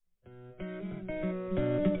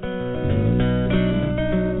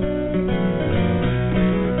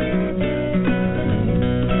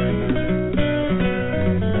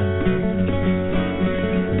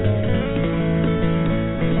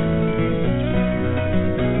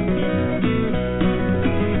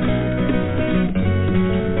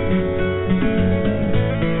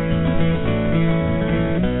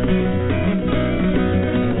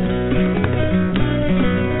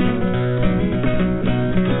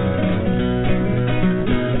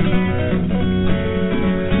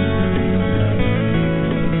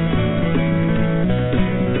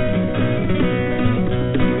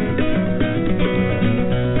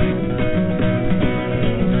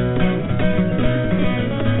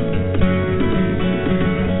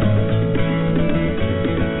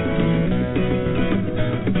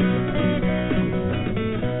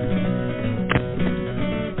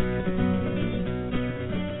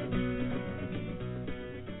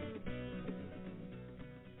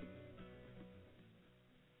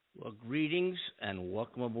Greetings and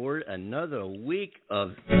welcome aboard another week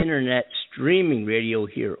of internet streaming radio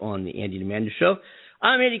here on the Andy and Amanda Show.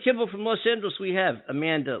 I'm Andy Kimball from Los Angeles. We have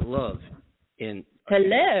Amanda Love in.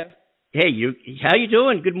 Hello. Hey, how you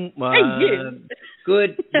doing? Good night.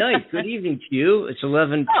 Good evening to you. It's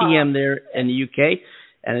 11 p.m. there in the UK,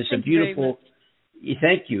 and it's a beautiful.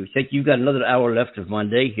 Thank you. You've got another hour left of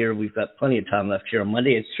Monday here. We've got plenty of time left here on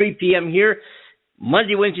Monday. It's 3 p.m. here,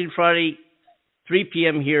 Monday, Wednesday, and Friday. 3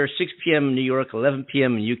 p.m. here, 6 p.m. in New York, 11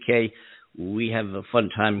 p.m. in UK. We have a fun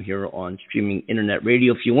time here on streaming internet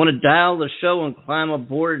radio. If you want to dial the show and climb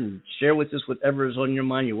aboard and share with us whatever is on your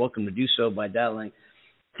mind, you're welcome to do so by dialing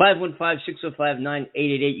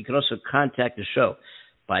 515-605-9888. You can also contact the show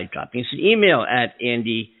by dropping us an email at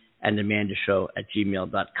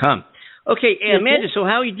AndyandAmandaShow@gmail.com. Okay, Amanda, so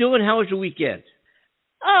how are you doing? How was your weekend?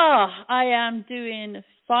 Oh, I am doing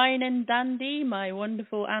fine and dandy, my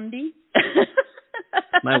wonderful Andy.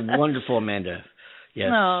 My wonderful Amanda.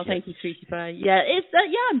 Yes. Oh, thank you, sweetie pie. Yeah,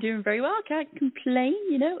 I'm doing very well. Can't complain.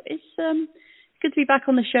 You know, it's good to be back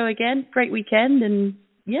on the show again. Great weekend, and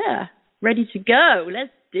ready to go.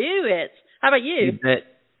 Let's do it. How about you? You bet.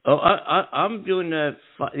 Oh, I'm doing.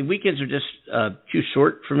 Weekends are just too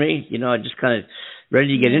short for me. You know, I just kind of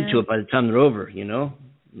ready to get into it by the time they're over. You know.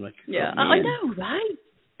 I'm like, I know, right?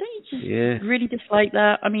 Don't you just really dislike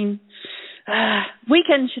that? I mean.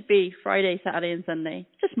 Weekends should be Friday, Saturday, and Sunday.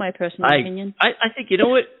 Just my personal opinion. I think, you know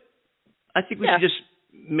what? I think we should just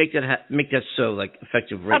make that so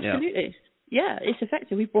effective right now. Absolutely. Yeah, it's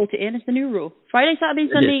effective. We brought it in. It's the new rule. Friday, Saturday,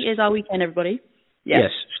 Sunday is our weekend, everybody.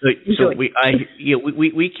 Yes. So we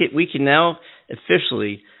can now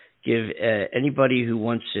officially give anybody who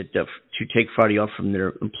wants it to take Friday off from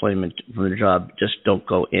their employment, from their job, just don't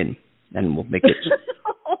go in, and we'll make it.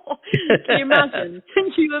 Can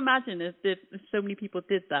you imagine if so many people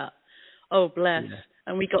did that? Oh, bless. Yeah.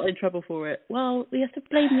 And we got in trouble for it. Well, we have to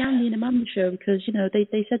blame the Andy and Amanda show because,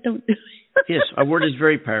 they said don't do it. Yes, our word is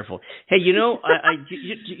very powerful. Hey, do you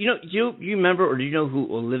remember or do you know who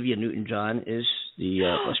Olivia Newton-John is? The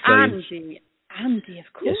Australian... Andy,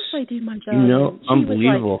 of course I do, my darling.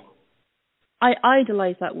 Unbelievable. I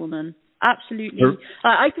idolize that woman. Absolutely.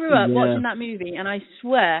 I grew up watching that movie, and I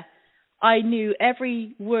swear... I knew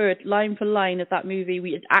every word, line for line, of that movie.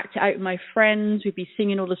 We'd act it out with my friends. We'd be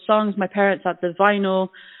singing all the songs. My parents had the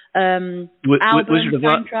vinyl album,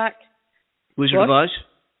 soundtrack. Wizard of Oz?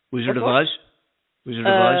 Wizard of Oz?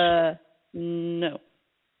 No.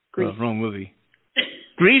 Grease. Wrong movie.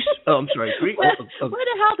 Grease? Oh, I'm sorry. Grease. Where the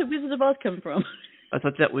hell did Wizard of Oz come from? I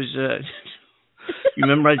thought that was... you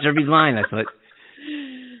memorized every line, I thought.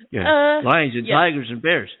 Yeah. Lions and tigers and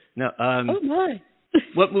bears. No. Oh, my.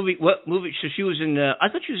 What movie? So she was in. I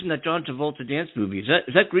thought she was in that John Travolta dance movie. Is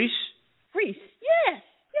that Grease? Grease. Yes.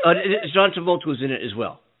 John Travolta was in it as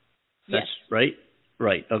well. That's right.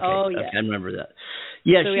 Right. Okay. Oh, yeah. Okay, I remember that.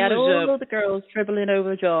 Yeah. So we had all the girls dribbling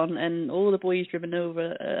over John, and all the boys dribbling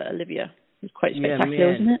over Olivia. It was quite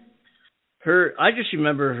spectacular, wasn't it? I just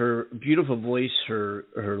remember her beautiful voice, her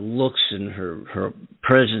looks, and her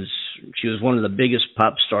presence. She was one of the biggest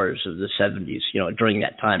pop stars of the 70s. During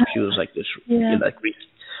that time, she was like this,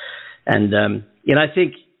 and I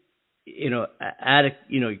think,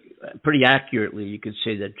 pretty accurately, you could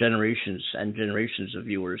say that generations and generations of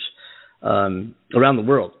viewers around the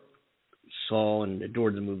world saw and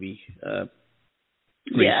adored the movie. I'm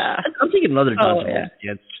thinking of another John Travolta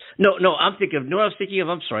dance. No, I'm thinking of. No, I was thinking of.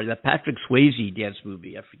 I'm sorry, that Patrick Swayze dance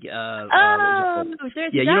movie. I forget.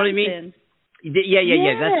 You know what I mean.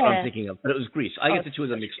 Yeah. That's what I'm thinking of. But it was Grease. I get the two of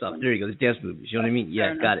them mixed up. There you go. The dance movies. You know what I mean?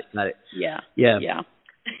 Yeah, got it. Yeah.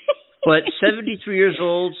 But 73 years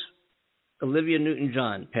old, Olivia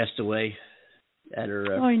Newton-John passed away at her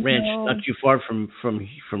ranch, not too far from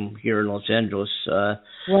here in Los Angeles.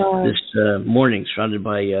 This morning, surrounded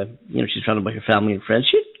by she's surrounded by her family and friends.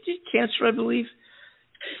 She had cancer, I believe.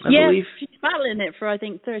 She's battling it for I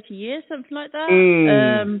think 30 years, something like that.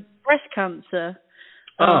 Breast cancer.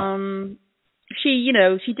 She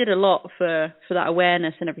did a lot for that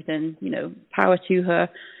awareness and everything. Power to her.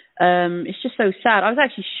 It's just so sad. I was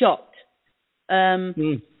actually shocked.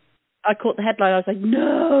 I caught the headline. I was like,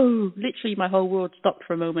 no! Literally, my whole world stopped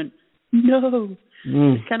for a moment. No,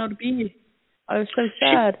 this cannot be. I was so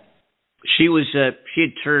sad. She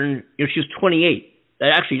had turned. She was 28.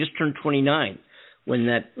 Actually, just turned 29 when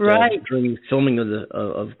that during filming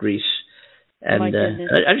of Grease. And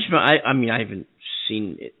I haven't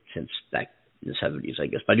seen it since back in the 70s, I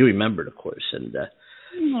guess, but I do remember it, of course. And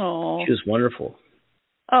she was wonderful.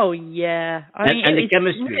 Oh yeah, and the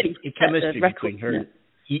chemistry between her.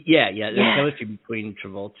 The chemistry between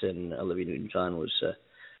Travolta and Olivia Newton-John was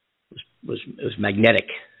magnetic.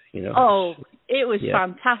 Oh, it was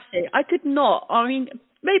fantastic. I could not. I mean,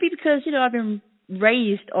 maybe because I've been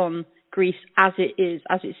raised on Grease as it is,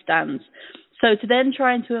 as it stands. So to then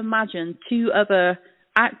trying to imagine two other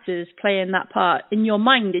actors playing that part in your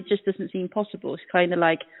mind, it just doesn't seem possible. It's kind of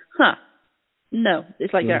like, no.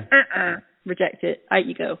 It's like reject it. Out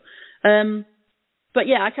you go. But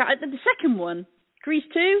yeah, the second one, Grease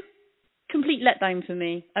 2, complete letdown for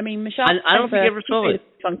me. I mean, Michelle. I don't think you ever saw it.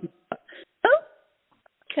 Oh,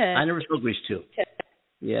 okay. I never saw Grease 2. Okay.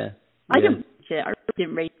 Yeah. I didn't watch it. I really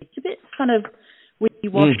didn't rate it. It's a bit kind of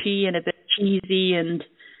wishy-washy and a bit cheesy, and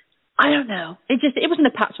I don't know. It wasn't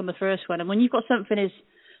a patch on the first one. And when you've got something as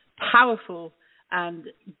powerful and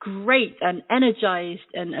great and energized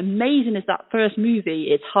and amazing as that first movie,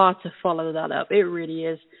 it's hard to follow that up. It really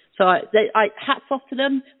is. So I hats off to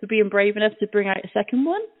them for being brave enough to bring out a second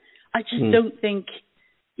one. I just don't think,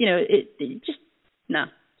 it just, no,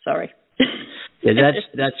 sorry. Yeah,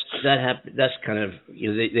 that's kind of,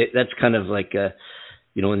 that's kind of like,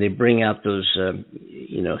 when they bring out those,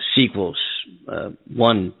 sequels,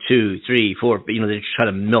 1, 2, 3, 4, but, they try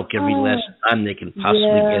to milk every last time they can possibly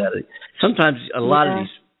get out of it. Sometimes a lot of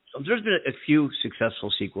these, there's been a few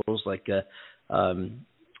successful sequels, like the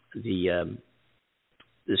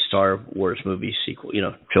Star Wars movie sequel,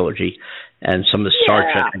 trilogy, and some of the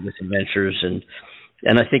Star Trek adventures,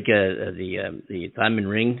 and I think the Diamond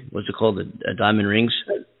Ring, what's it called, the Diamond Rings?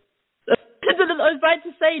 I was about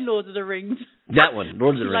to say Lord of the Rings. That one,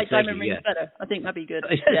 Lord of the Rings. Like Diamond Rings better. I think that'd be good.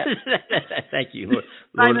 Thank you.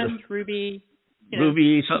 Diamond, Ruby.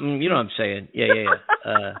 Ruby, something, you know what I'm saying. Yeah.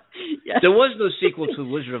 There was no sequel to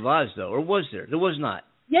Wizard of Oz, though, or was there? There was not.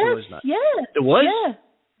 Yes, there was not. Yeah. There was? Yeah.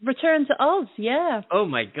 Return to Oz, yeah. Oh,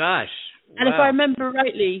 my gosh. Wow. And if I remember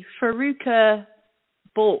rightly, Faruka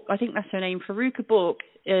Balk, I think that's her name, Faruka Balk,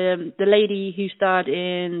 the lady who starred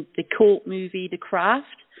in the cult movie The Craft,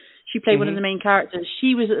 she played one of the main characters.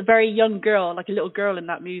 She was a very young girl, like a little girl in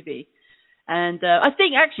that movie. And I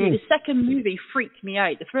think actually the second movie freaked me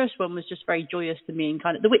out. The first one was just very joyous to me, and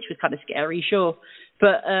the witch was kind of scary, sure.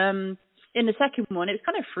 But in the second one, it was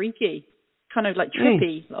kind of freaky, kind of like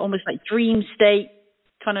trippy, almost like dream state,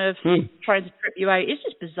 kind of trying to trip you out. It's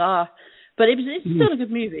just bizarre. But it's still a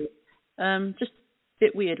good movie. Just a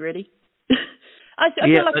bit weird, really. I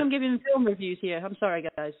feel like I'm giving film reviews here. I'm sorry,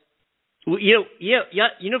 guys. Well,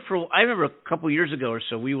 I remember a couple of years ago or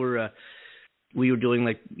so, we were doing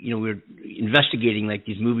we were investigating like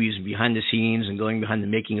these movies and behind the scenes and going behind the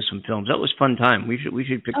making of some films. That was a fun time. We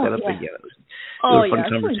should pick that up again. They were fun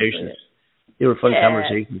conversations. They were fun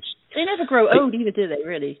conversations. They never grow old either, do they?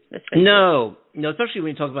 Really? No, especially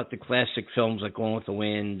when you talk about the classic films like Gone with the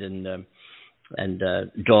Wind and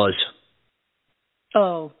Jaws.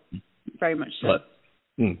 Oh, very much so. But,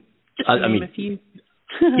 just to name a few.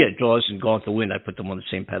 Jaws and Gone with the Wind, I put them on the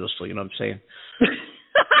same pedestal, you know what I'm saying?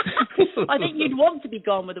 I think you'd want to be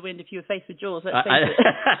Gone with the Wind if you were faced with Jaws, let's face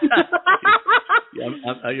it.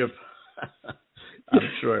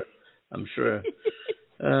 I'm sure.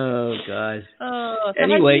 Oh, God. So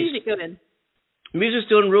anyway, how's music going? Music's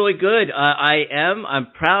doing really good. I'm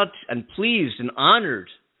proud and pleased and honored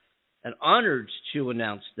to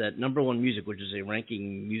announce that Number One Music, which is a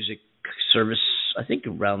ranking music service, I think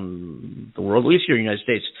around the world, at least here in the United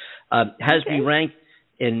States, has been ranked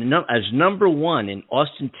as number one in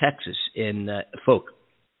Austin, Texas, in folk.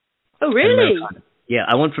 Oh, really? Yeah,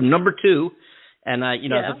 I went from number 2, and I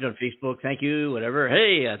looked on Facebook. Thank you, whatever.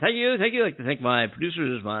 Hey, thank you. I'd like to thank my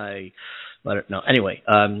producers, Anyway,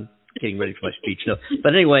 getting ready for my speech. No,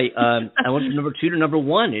 but anyway, I went from number 2 to number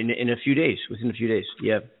 1 in a few days. Within a few days.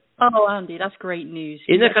 Yeah. Oh, Andy, that's great news.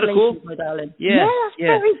 Isn't that kind of cool? My darling. Yeah, that's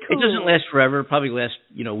very cool. It doesn't last forever. Probably last,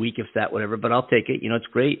 week if that, whatever. But I'll take it. It's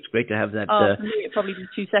great. It's great to have that. For me, it probably did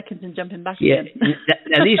 2 seconds and jumping back again.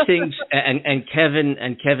 Now these things, and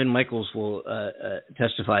Kevin Michaels will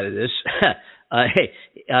testify to this.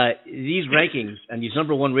 These rankings and these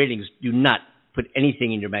number 1 ratings do not put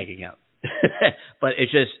anything in your bank account. But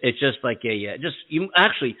it's just like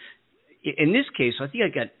actually, in this case, I think I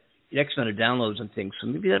got X amount of downloads and things, so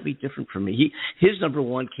maybe that'd be different for me. His number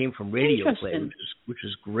 1 came from radio play, which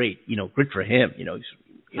is great. Good for him.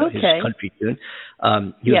 His country tune.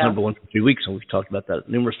 He was number 1 for 3 weeks, and we've talked about that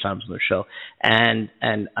numerous times on the show. And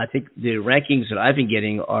I think the rankings that I've been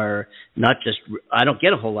getting are not just. I don't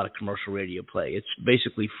get a whole lot of commercial radio play. It's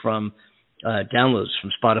basically from downloads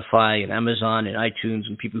from Spotify and Amazon and iTunes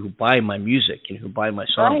and people who buy my music and who buy my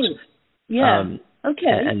songs. Right. Yeah. Okay.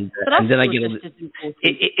 And then I get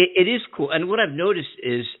it is cool. And what I've noticed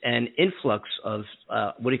is an influx of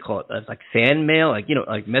what do you call it? Like fan mail, like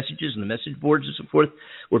like messages and the message boards and so forth,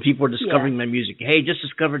 where people are discovering my music. Hey, just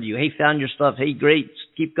discovered you. Hey, found your stuff. Hey, great,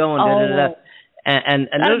 keep going. Da, da, da. And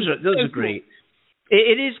those are great.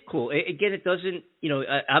 It is cool. Again, it doesn't,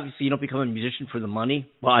 obviously you don't become a musician for the money.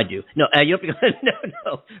 Well, I do. No, you don't become,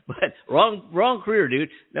 no, but wrong career, dude.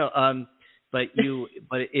 No, but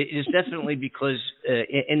it is definitely because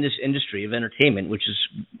in this industry of entertainment, which is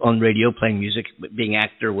on radio, playing music, being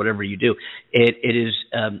actor, whatever you do, it is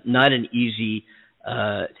not an easy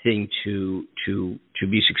thing to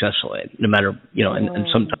be successful at, no matter, and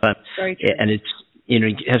sometimes, and it's,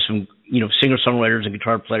 you have some, singer-songwriters and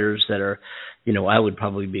guitar players that are, I would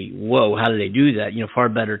probably be, whoa, how do they do that? Far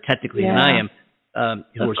better technically than I am,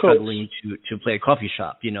 who are struggling to play a coffee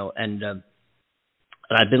shop, and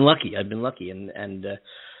I've been lucky, and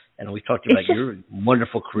we talked about your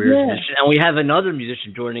wonderful career as a musician, and we have another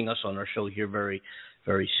musician joining us on our show here very,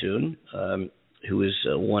 very soon, who is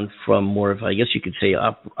one from more of, I guess you could say,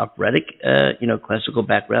 operatic, classical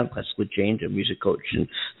background, classically trained, a music coach and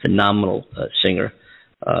phenomenal singer.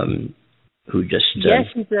 Who just yes,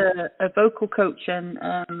 he's a vocal coach and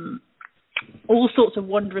all sorts of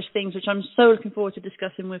wondrous things, which I'm so looking forward to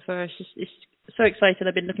discussing with her. It's so excited.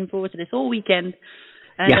 I've been looking forward to this all weekend,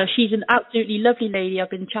 and she's an absolutely lovely lady. I've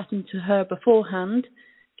been chatting to her beforehand,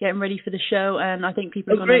 getting ready for the show, and I think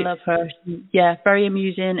people are going to love her. Very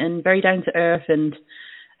amusing and very down to earth, and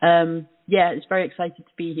it's very excited to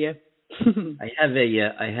be here.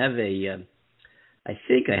 I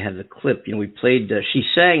think I have the clip. We played. She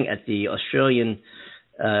sang at the Australian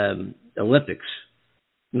Olympics.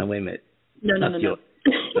 No, wait a minute. No.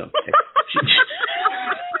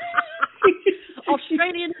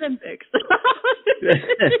 Australian Olympics.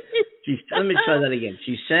 Let me try that again.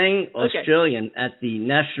 She sang Australian at the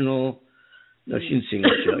national. No, she didn't sing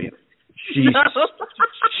Australian.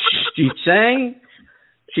 She sang.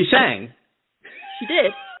 She sang. She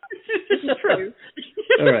did. This is true.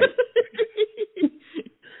 All right.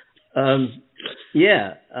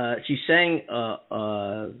 She sang.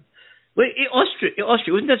 Austria.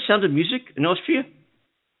 Wasn't that Sound of Music in Austria?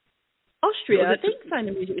 Austria. I think Sound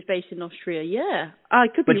of Music was based in Austria. Yeah, I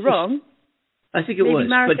could be wrong. I think it was.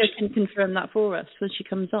 Maybe Marika can confirm that for us when she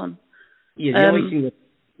comes on. Yeah, the only thing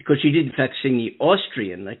because she did in fact sing the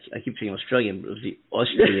Austrian. I keep saying Australian, but it was the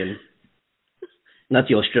Austrian. Not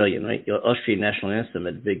the Australian, right? The Austrian National Anthem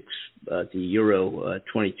at the Euro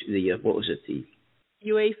 22. What was it? The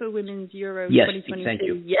UEFA Women's Euro 2022. Thank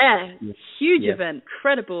you. Yeah, huge event,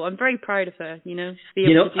 incredible. I'm very proud of her.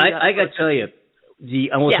 I got to tell you,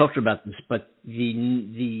 I won't talk to her about this, but a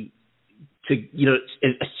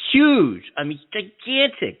huge,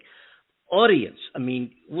 gigantic audience.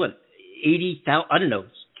 What, 80,000? I don't know,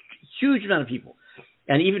 huge amount of people.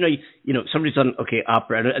 And even though, somebody's done,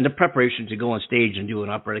 opera, and the preparation to go on stage and do an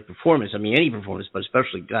operatic performance, any performance, but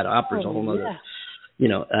especially, opera's a whole other,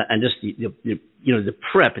 and just the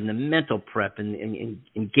prep and the mental prep and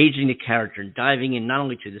engaging the character and diving in not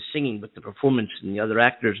only to the singing, but the performance and the other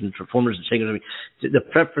actors and performers and singers, the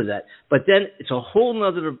prep for that. But then it's a whole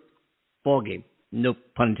other ballgame, no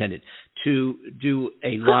pun intended, to do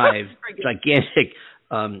a live, gigantic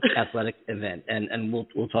athletic event, and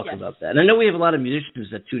we'll talk about that. And I know we have a lot of musicians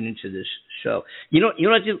that tune into this show. You know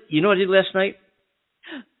what I did last night?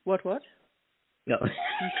 What? No.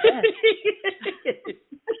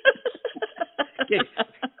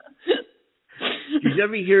 Did you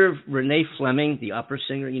ever hear of Renee Fleming, the opera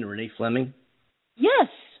singer? Renee Fleming? Yes.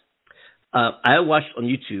 I watched on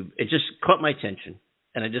YouTube. It just caught my attention,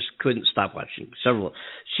 and I just couldn't stop watching several.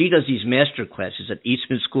 She does these master classes at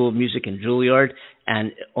Eastman School of Music in Juilliard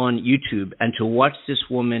and on YouTube. And to watch this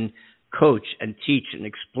woman coach and teach and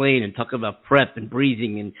explain and talk about prep and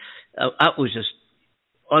breathing, and that was just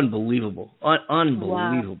unbelievable.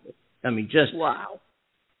 Unbelievable. Wow. Wow.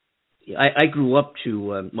 I grew up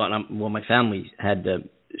to, my family had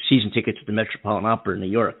season tickets to the Metropolitan Opera in New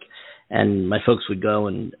York. And my folks would go,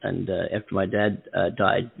 and after my dad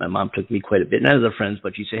died, my mom took me quite a bit, and other friends,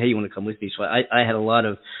 but she'd say, hey, you want to come with me? So I had a lot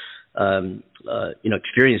of,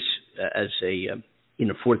 experience as a,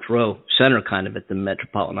 fourth row center kind of at the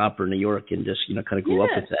Metropolitan Opera in New York, and just, kind of grew up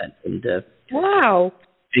with that. And wow.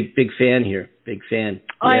 Big fan here. Big fan.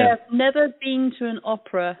 I have never been to an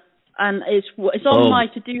opera, and it's on my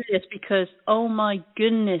to-do list because, oh my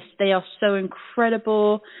goodness, they are so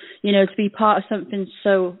incredible, to be part of something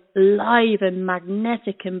so live and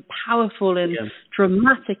magnetic and powerful and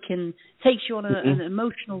dramatic and takes you on an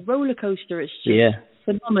emotional roller coaster. It's just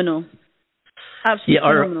phenomenal. Absolutely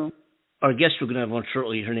phenomenal. our guest we're going to have on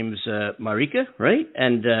shortly, her name is Marika, right?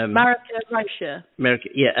 And Mirika Rausher. Marika,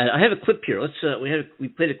 yeah. I have a clip here. Let's we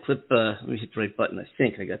played a clip. Let me hit the right button. I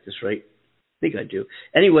think I got this right. I think I do.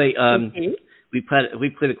 Anyway, we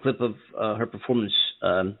played a clip of her performance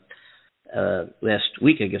last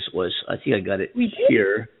week. I guess it was. I think I got it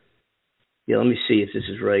here. Yeah, let me see if this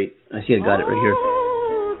is right. I think I got it right here.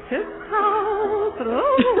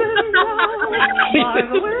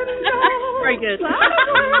 Very good.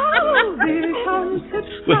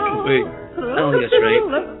 Wait. I don't think that's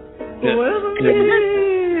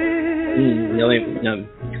right. No.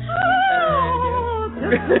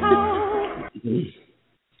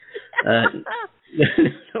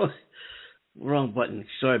 Wrong button.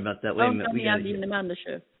 Sorry about that. Wait a minute. We got the Amanda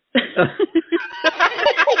show.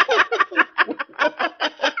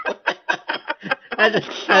 As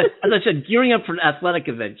I said, gearing up for an athletic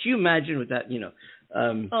event. Can you imagine with that?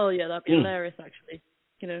 Oh yeah, that'd be hilarious. Actually,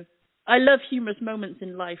 I love humorous moments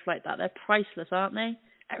in life like that. They're priceless, aren't they?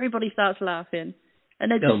 Everybody starts laughing,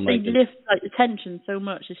 and they lift the tension so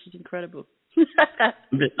much. This is incredible.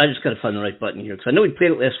 I just got to find the right button here because I know we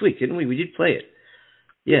played it last week, didn't we? We did play it.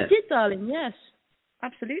 Yeah. We did, darling. Yes,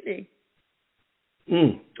 absolutely.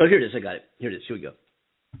 Oh, here it is. I got it. Here it is. Here we go.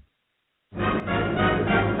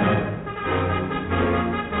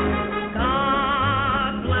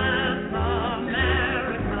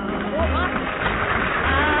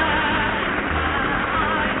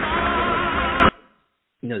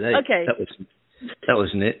 No, that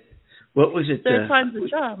wasn't it. What was it? Third time's the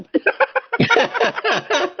charm.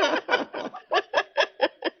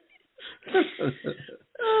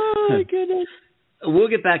 Oh my goodness. We'll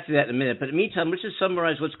get back to that in a minute, but in the meantime, let's just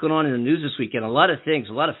summarize what's going on in the news this weekend. A lot of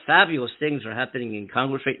fabulous things are happening in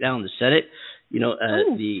Congress right now in the Senate.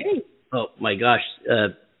 Oh my gosh,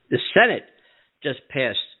 the Senate just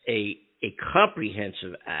passed a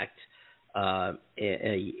comprehensive act. A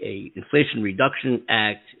Inflation Reduction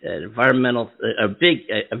Act, an environmental, a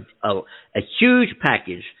huge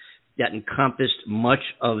package that encompassed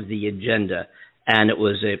much of the agenda. And it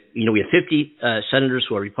was we have 50 senators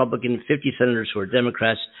who are Republican, 50 senators who are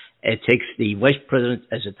Democrats. It takes the vice president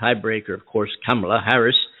as a tiebreaker. Of course, Kamala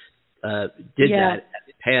Harris did that.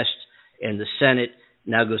 It passed in the Senate.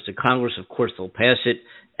 Now goes to Congress. Of course, they'll pass it.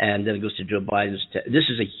 And then it goes to Joe Biden. This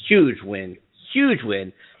is a huge win.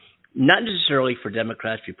 Not necessarily for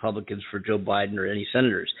Democrats, Republicans, for Joe Biden or any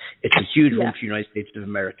senators. It's a huge win for the United States of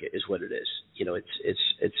America, is what it is. It's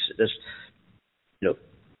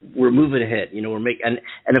we're moving ahead. We're making and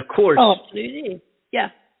of course. Oh, absolutely.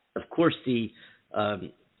 Yeah. Of course, the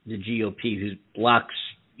GOP who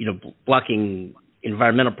blocking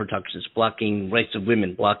environmental protections, blocking rights of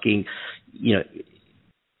women, blocking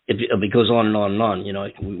it goes on and on and on.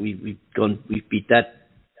 We beat that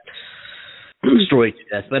story to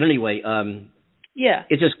death. But anyway,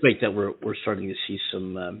 it's just great that we're starting to see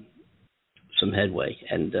some headway,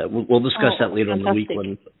 and we'll discuss that later in the week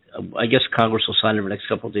when I guess Congress will sign it in the next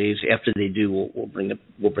couple of days. After they do, we'll bring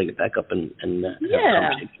it back up and have a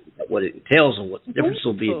conversation about what it entails and what the difference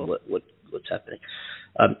will be and what's happening.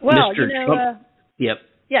 Mr. Trump. Yep.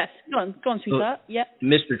 Yes, go on, sweetheart. Yep.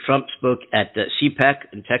 Mr. Trump spoke at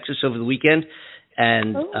CPAC in Texas over the weekend,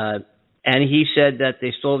 and he said that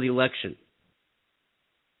they stole the election.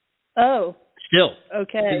 Oh. Still.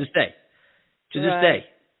 Okay. To this day. To this day.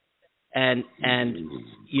 And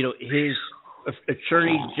his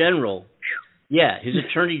attorney general,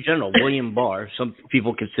 William Barr, some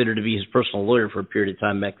people consider to be his personal lawyer for a period of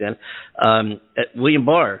time back then. William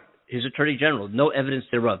Barr, his attorney general, no evidence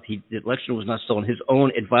thereof. The election was not stolen. His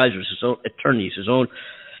own advisors, his own attorneys, his own,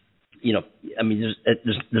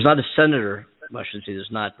 there's not a senator, I shouldn't say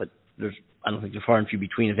there's not, but I don't think they're far and few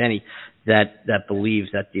between, if any, that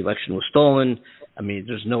believes that the election was stolen. I mean,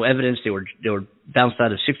 there's no evidence. They were bounced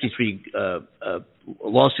out of 63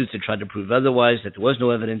 lawsuits that tried to prove otherwise, that there was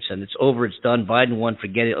no evidence, and it's over, it's done. Biden won,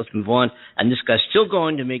 forget it, let's move on. And this guy's still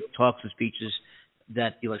going to make talks and speeches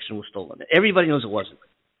that the election was stolen. Everybody knows it wasn't.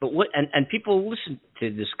 But and people listen to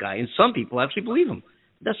this guy, and some people actually believe him.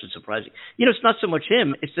 That's what's surprising. It's not so much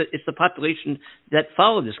him; it's the population that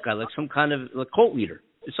followed this guy like some kind of cult leader.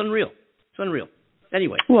 It's unreal.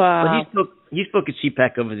 Anyway, wow. But he spoke at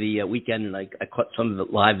CPAC over the weekend, and I caught some of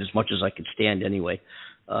it live as much as I could stand. Anyway.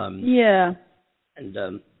 And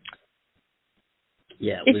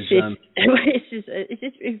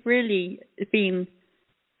it's really been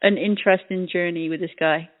an interesting journey with this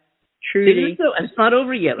guy. Truly. It's not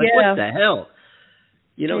over yet. What the hell?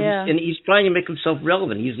 He's trying to make himself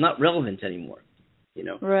relevant. He's not relevant anymore.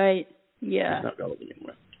 Right. Yeah. He's not relevant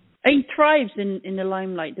anymore. He thrives in the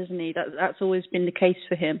limelight, doesn't he? That's always been the case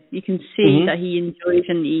for him. You can see that he enjoys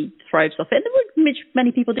and he thrives off it. And which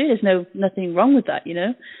many people do. There's nothing wrong with that, you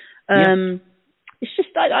know. It's just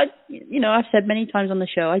I've said many times on the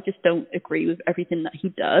show, I just don't agree with everything that he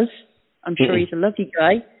does. I'm sure he's a lovely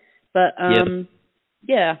guy, but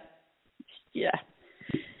yeah.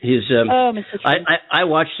 His I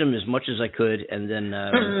watched him as much as I could, and then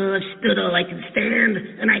I stood all I can stand,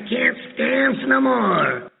 and I can't stand no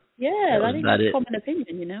more. Yeah, that is a common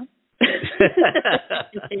opinion, you know.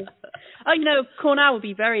 You know, Cornell would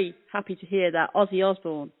be very happy to hear that Ozzy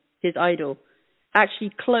Osbourne, his idol,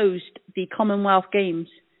 actually closed the Commonwealth Games,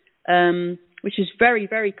 which is very,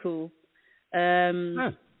 very cool.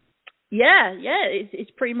 Yeah,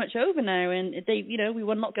 it's pretty much over now, and we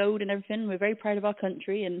won not gold and everything. We're very proud of our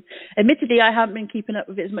country, and admittedly, I haven't been keeping up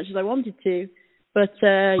with it as much as I wanted to, but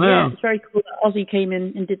it's very cool that Ozzy came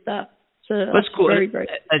in and did that. So that's cool. Very, very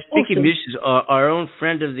speaking awesome. of musicians, our own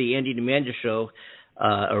friend of the Andy and Amanda Show,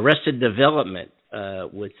 Arrested Development,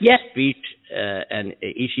 with Speech and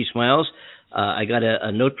Ishi Smiles. I got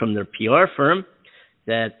a note from their PR firm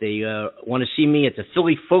that they want to see me at the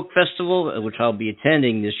Philly Folk Festival, which I'll be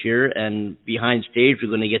attending this year. And behind stage, we're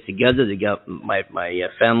going to get together. They got my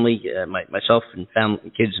family, myself and family,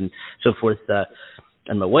 and kids, and so forth,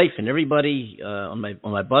 and my wife and everybody on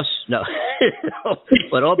my bus. No,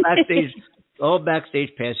 but all backstage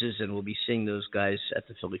passes, and we'll be seeing those guys at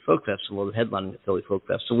the Philly Folk Festival, the headlining the Philly Folk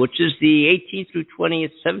Festival, which is the 18th through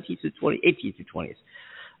 20th, 17th through 20th, 18th through 20th.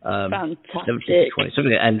 Fantastic.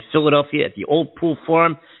 And Philadelphia at the Old Pool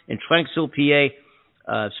Farm in Tranksville, PA.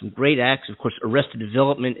 Some great acts. Of course, Arrested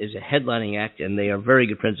Development is a headlining act, and they are very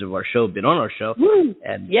good friends of our show, been on our show. Woo.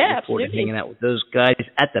 And look forward to hanging out with those guys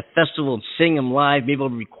at the festival and sing them live. Maybe we'll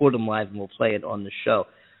record them live, and we'll play it on the show.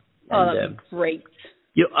 That's great.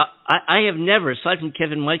 You know, I have never, aside from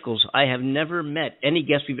Kevin Michaels, I have never met any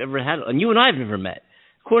guest we've ever had, and you and I have never met.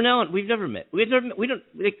 Cornell, we've never met. We don't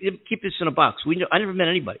keep this in a box. I never met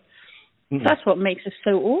anybody. Mm-hmm. That's what makes us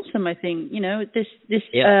so awesome, I think. You know, this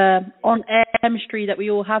on-air chemistry that we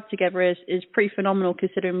all have together is pretty phenomenal,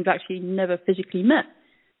 considering we've actually never physically met.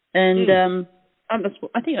 And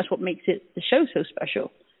I think that's what makes the show so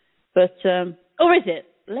special. But or is it?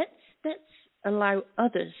 Let's allow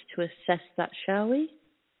others to assess that, shall we?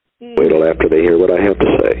 Wait till after they hear what I have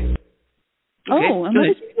to say. Okay, and what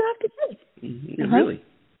did you have to say? Mm-hmm. Really?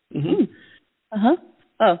 Mm-hmm.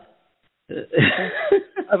 Oh.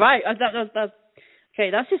 All right. That's okay.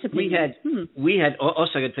 That's disappointing. We had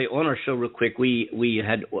also, I got to tell you, on our show real quick, we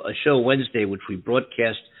had a show Wednesday which we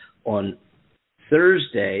broadcast on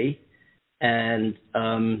Thursday, and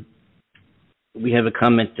we have a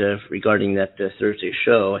comment regarding that Thursday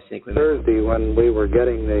show. I think Thursday, when we were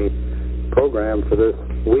getting the program for this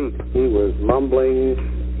week, he was mumbling.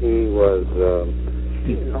 He was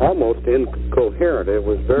almost incoherent. It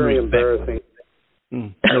was very embarrassing. No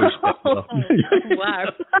respect. Wow.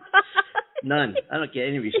 None. I don't get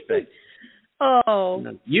any respect. Oh.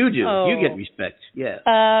 None. You do. Oh. You get respect. Yeah.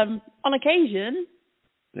 On occasion.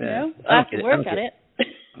 Yeah. You know, I have to work at it.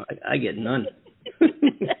 I get none.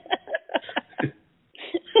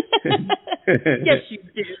 Yes, you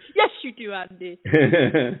do. Yes, you do, Andy.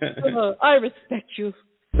 I respect you.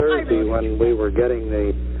 Thursday, when we were getting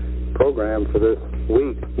the program for this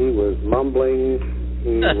week, he was mumbling.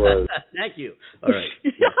 He was. Thank you. All right.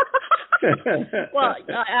 Well,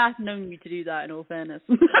 I've known you to do that, in all fairness.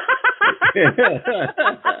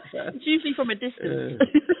 It's usually from a distance.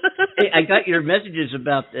 Hey, I got your messages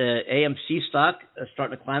about AMC stock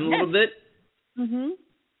starting to climb a little bit. Mm-hmm.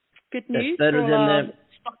 Good news. That's better than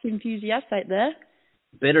stock enthusiasts out there.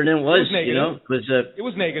 Better than it was, you know. It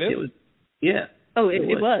was negative. It was, yeah. Oh, it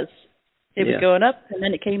was. It was going up, and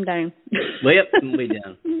then it came down. Way up and way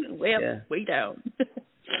down. Way up, way down.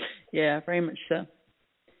 Yeah, very much so.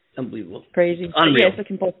 Unbelievable. Crazy. Unreal. Yeah, it's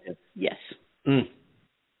looking positive. Yes.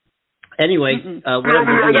 Anyway,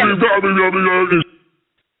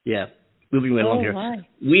 yeah, moving right along here. Hi.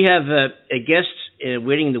 We have a guest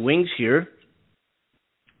waiting in the wings here.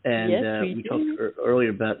 And yes, we talked earlier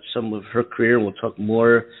about some of her career. We'll talk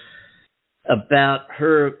more about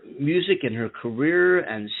her music and her career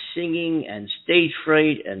and singing and stage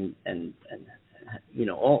fright and you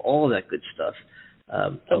know, all of that good stuff.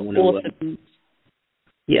 Awesome.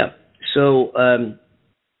 Yeah. So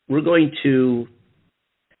we're going to,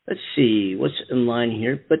 let's see, what's in line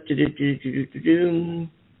here?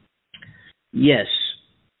 Yes.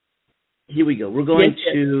 Here we go. We're going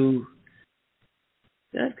to...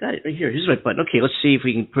 I've got it right here. Here's the right button. Okay, let's see if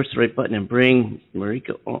we can push the right button and bring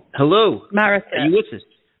Marika on. Hello. Marika. Are you with us?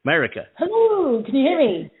 Marika. Hello. Can you hear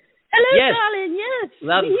me? Hello, yes. darling. Yes. Yes.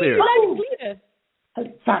 Loud and clear. Loud and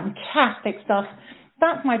clear. Fantastic stuff.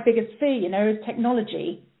 That's my biggest fear, is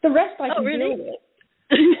technology. The rest I can deal with.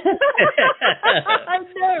 I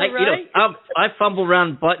know, right? I fumble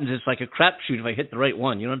around buttons. It's like a crapshoot if I hit the right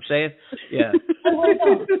one. You know what I'm saying? Yeah.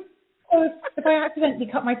 So if I accidentally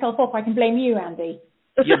cut myself off, I can blame you, Andy.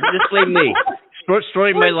 Yeah, just blame me.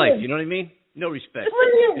 Story of my life. You know what I mean? No respect.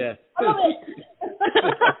 Brilliant. Yeah. I love it.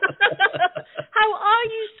 How are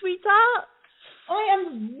you, sweetheart? I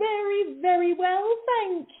am very, very well,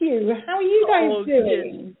 thank you. How are you guys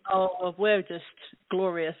doing? Oh, well, we're just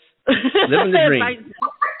glorious. Living the dream.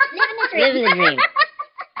 Living the dream.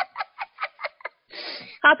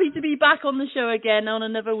 Happy to be back on the show again on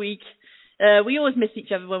another week. We always miss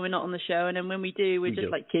each other when we're not on the show, and then when we do, we're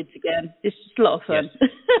just like kids again. It's just a lot of fun.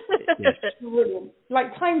 Yes. Brilliant.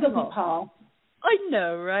 Like time doesn't pass. I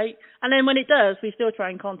know, right? And then when it does, we still try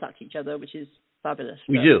and contact each other, which is fabulous.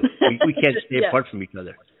 We do. We can't stay apart from each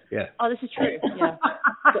other. Yeah. Oh, this is true. Yeah.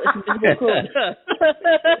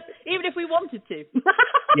 Even if we wanted to.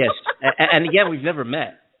 Yes. And again, we've never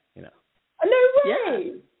met. No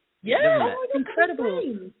way. Yeah. Oh, it's incredible.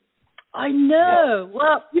 Insane. I know. Yeah.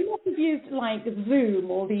 Well, you must have used like Zoom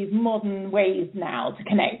or these modern ways now to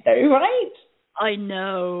connect, though, right? I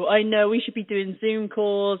know. We should be doing Zoom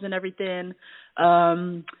calls and everything.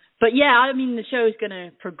 But yeah, I mean, the show is going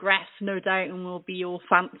to progress, no doubt, and we'll be all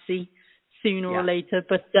fancy sooner or later.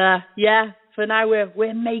 But for now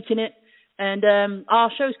we're making it. And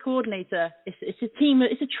our show's coordinator, it's a team,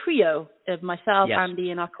 it's a trio of myself, Andy,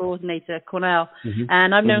 and our coordinator, Cornell. Mm-hmm.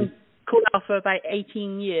 And I've known Cornell for about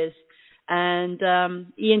 18 years. And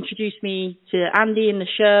he introduced me to Andy in the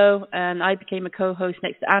show, and I became a co-host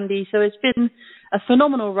next to Andy. So it's been a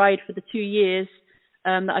phenomenal ride for the 2 years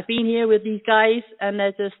that I've been here with these guys, and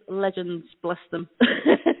they're just legends, bless them.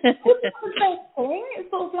 It's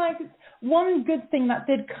sort of like one good thing that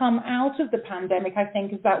did come out of the pandemic, I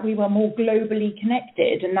think, is that we were more globally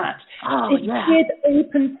connected, and that it did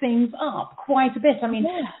open things up quite a bit. I mean,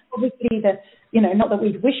 obviously, not that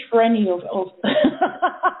we'd wish for any of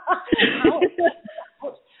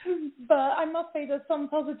but I must say there's some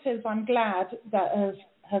positives I'm glad that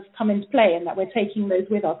have come into play, and that we're taking those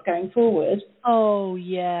with us going forward. Oh,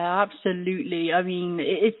 yeah, absolutely. I mean,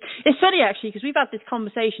 it's funny, actually, because we've had this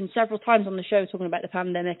conversation several times on the show talking about the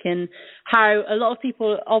pandemic and how a lot of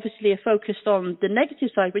people obviously are focused on the negative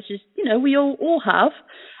side, which is, we all have.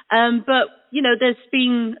 But, there's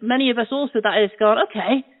been many of us also that has gone,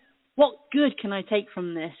 okay, what good can I take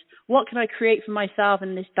from this? What can I create for myself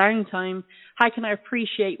in this downtime? How can I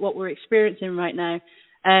appreciate what we're experiencing right now?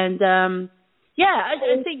 And,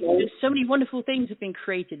 I think so many wonderful things have been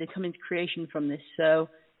created and come into creation from this. So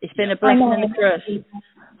it's been a blessing and a curse.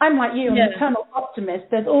 I'm like you, I'm an eternal optimist.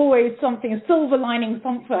 There's always something, a silver lining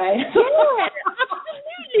somewhere. Yeah,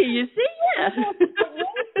 absolutely. You see,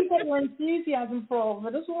 you get your enthusiasm from,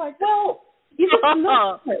 but it's like, well, you just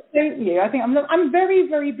love it, don't you? I think I'm very,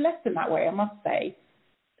 very blessed in that way, I must say.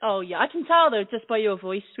 Oh, yeah. I can tell, though, just by your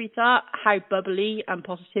voice, sweetheart, how bubbly and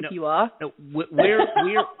positive you are. No, where are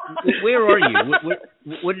you? Where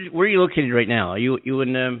are you located right now? Are you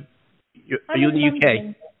in the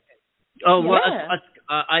UK? Oh, well,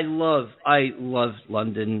 I love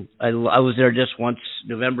London. I was there just once,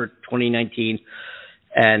 November 2019,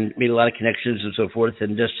 and made a lot of connections and so forth.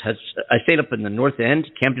 And I stayed up in the North End,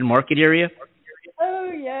 Camden Market area. Oh,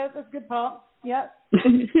 yeah, that's a good part. Yeah.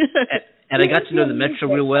 And I got to know the Metro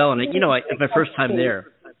real well, and it's my first time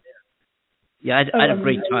there. Yeah, I had a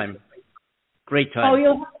great time. Great time. Oh,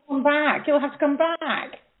 you'll have to come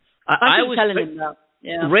back. I was telling him that.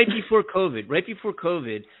 Yeah. Right before COVID,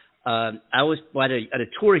 I was at a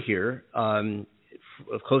tour here,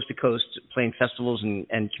 coast to coast, playing festivals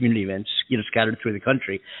and community events, scattered through the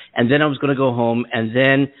country. And then I was going to go home and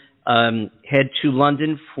then head to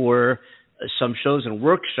London for some shows and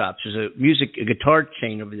workshops. There's a guitar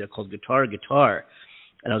chain over there called Guitar,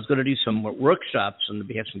 and I was going to do some workshops, and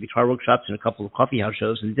we have some guitar workshops and a couple of coffee house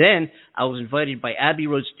shows. And then I was invited by Abbey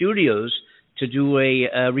Road Studios to do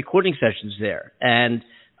a recording sessions there, and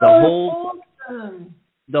the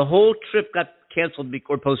whole trip got canceled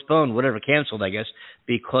or postponed, whatever, canceled, I guess,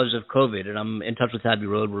 because of COVID. And I'm in touch with Abbey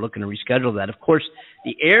Road. We're looking to reschedule that. Of course,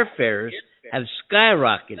 the airfares have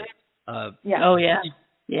skyrocketed.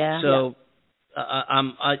 So.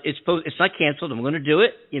 It's not canceled. I'm going to do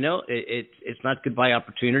it. It's not goodbye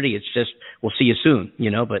opportunity. It's just we'll see you soon.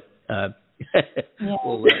 But I'll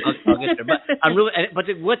get there. But I'm really. But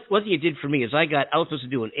what you did for me is I was supposed to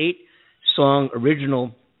do an 8-song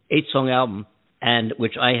album, and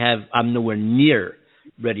which I'm nowhere near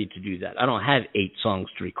ready to do that. I don't have 8 songs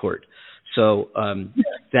to record. So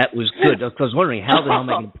That was good. I was wondering how the hell am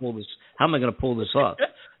I going to pull this? How am I going to pull this off?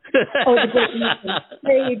 Oh, the great mission.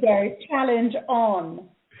 There you go. Challenge on.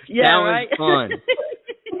 Yeah, challenge right. on.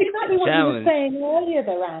 It's exactly what you were saying earlier,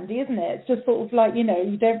 though, Andy, isn't it? It's just sort of like, you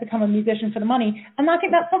don't become a musician for the money. And I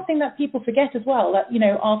think that's something that people forget as well, that,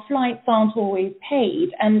 our flights aren't always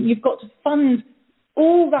paid, and you've got to fund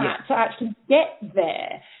all that to actually get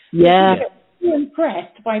there. Yeah. So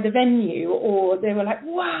impressed by the venue, or they were like,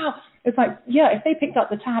 wow. It's like, if they picked up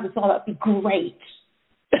the tab as well, that'd be great.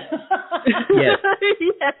 Yeah.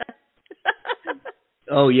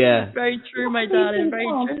 Oh, yeah. Very true, my darling. Very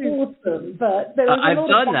true. Awesome, but I've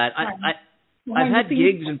done that. I've had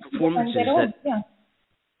gigs and performances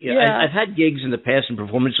I've had gigs in the past and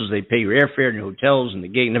performances. They pay your airfare and your hotels and the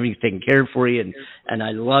gig and everything's taken care of for you, and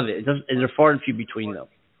I love it. They're far and few between, though.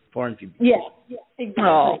 Far and few between. Yeah, exactly.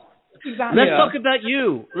 Oh. Exactly. Let's talk about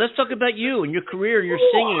you. Let's talk about you and your career and your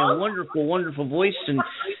singing and wonderful, wonderful voice. And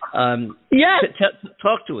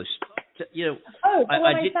talk to us.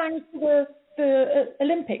 I sang for the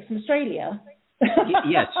Olympics in Australia.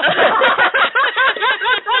 Yes.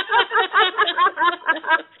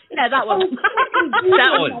 Yeah, that one.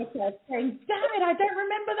 That one. Saying, damn it, I don't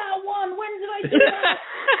remember that one. When did I do that?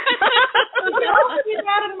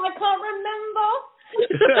 I can't remember.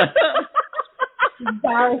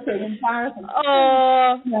 Embarrassing.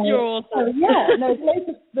 Oh, you're awesome.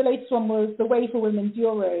 The latest one was the UEFA Women's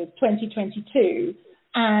Euros 2022,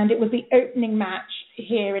 and it was the opening match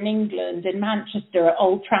here in England, in Manchester, at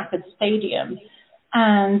Old Trafford Stadium.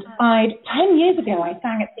 And 10 years ago, I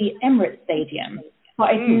sang at the Emirates Stadium, but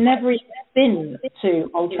I'd never even been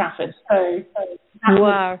to Old Trafford. So that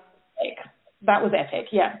was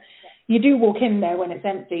epic, yeah. You do walk in there when it's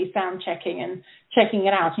empty, sound checking and checking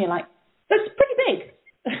it out, and you're like, that's pretty big.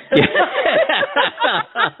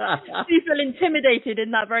 You feel intimidated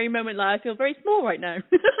in that very moment, like I feel very small right now.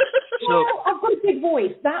 Well, I've got a big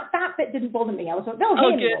voice. That bit didn't bother me. I was like, they'll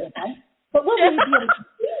hear me all the time. But will they be able to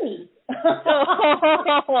see me?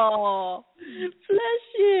 Oh, bless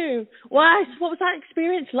you. Wow, so what was that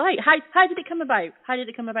experience like? How did it come about? How did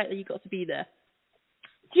it come about that you got to be there?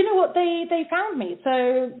 Do you know what? They found me.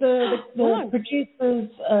 So the producers,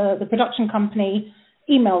 the production company,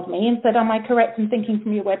 emailed me and said, am I correct in thinking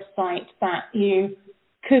from your website that you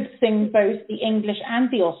could sing both the English and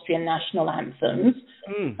the Austrian national anthems?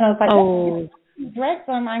 And I was like, correct,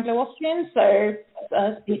 I'm Anglo-Austrian, so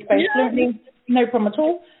speak both fluently, no problem at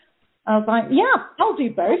all. I was like, I'll do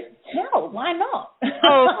both. Hell, why not?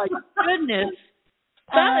 Oh, my goodness.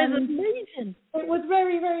 That is amazing. It was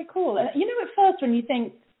very, very cool. And, at first when you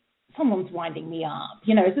think, someone's winding me up,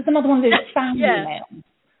 is this another one of those family mails?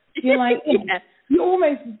 You're like, you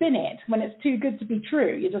almost bin it when it's too good to be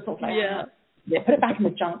true. You're just sort of like, put it back in the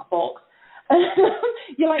junk box.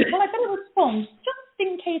 You're like, well, I better respond just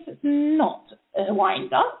in case it's not a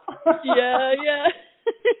wind up.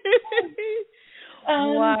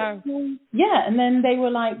 Wow. Yeah, and then they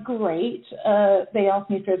were like, great. They asked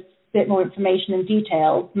me for a bit more information and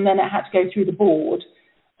details, and then it had to go through the board.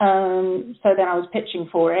 So then I was pitching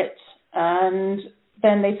for it, and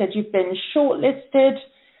then they said, you've been shortlisted.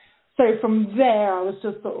 So from there, I was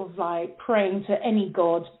just sort of like praying to any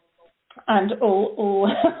god and all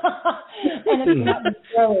anything that was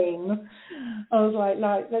going. I was like,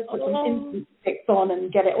 let's put some instant sticks on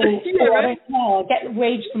and get it all. I don't care.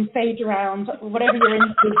 Wage some sage around, whatever you're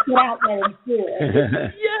into, get out there and do it.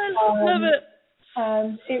 Yes, love it.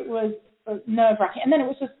 And it was nerve-wracking. And then it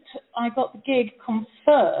was just, I got the gig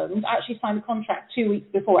confirmed. I actually signed the contract 2 weeks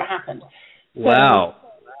before it happened. Wow. So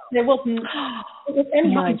there wasn't, it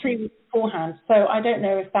only happened 3 weeks beforehand. So I don't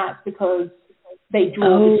know if that's because they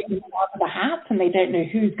draw the singers out of the hat and they don't know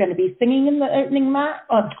who's going to be singing in the opening match.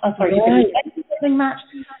 The opening match.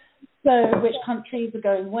 So which countries are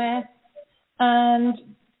going where. And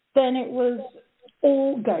then it was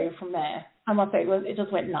all go from there. I must say, it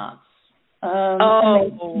just went nuts. And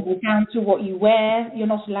then down to what you wear. You're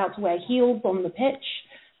not allowed to wear heels on the pitch.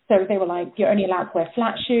 So they were like, you're only allowed to wear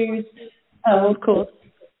flat shoes. Of course.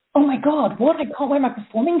 Oh my God, what? I can't wear my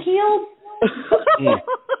performing heels?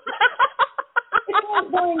 It's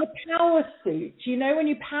like wearing a power suit, when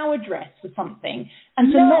you power dress for something.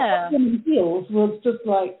 And to not wear heels was just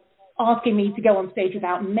like asking me to go on stage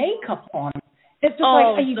without makeup on. It's just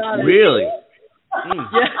like, are you really?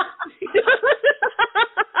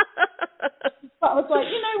 But I was like,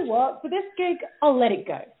 you know what? For this gig, I'll let it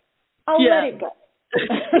go. Let it go.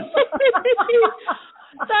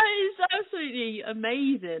 That is absolutely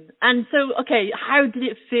amazing. And so, how did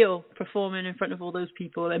it feel performing in front of all those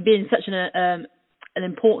people and being such an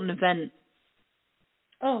important event?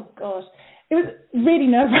 Oh gosh, it was really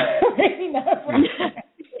nerve-wracking.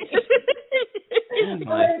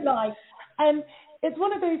 And it's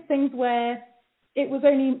one of those things where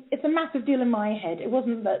it's a massive deal in my head. It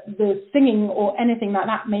wasn't that the singing or anything like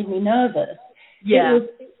that made me nervous. Yeah. It was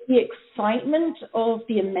the excitement of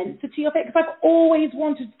the immensity of it, because I've always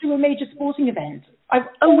wanted to do a major sporting event. I've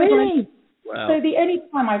always wanted. Wow. So the only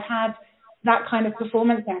time I've had that kind of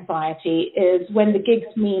performance anxiety is when the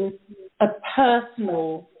gigs mean a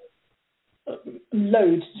personal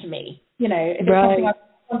load to me. You know, if it's something I've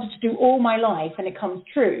wanted to do all my life and it comes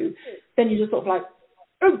true, then you're just sort of like,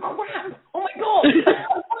 oh crap, oh my God.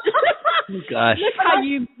 Oh, gosh. Look how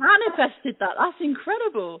you manifested that. That's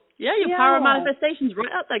incredible. Yeah, your power of manifestation's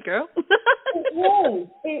right up there, girl.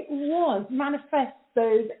 It was. Manifest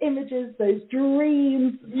those images, those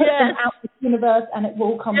dreams, put them out in the universe, and it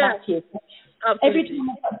will come back to you. Absolutely. Every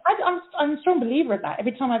time I'm a strong believer of that.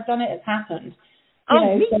 Every time I've done it, it's happened.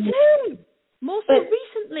 Me too. More so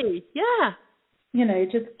recently. Yeah. You know,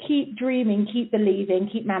 just keep dreaming, keep believing,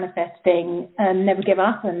 keep manifesting, and never give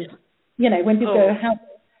up. And, you know, when people go,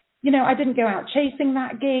 I didn't go out chasing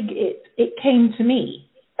that gig. It came to me.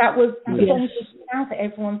 That was the song out that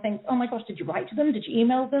everyone thinks, oh my gosh, did you write to them? Did you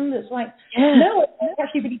email them? It's like, no, I don't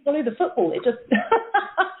actually really follow the football. It just...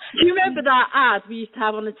 Do you remember that ad we used to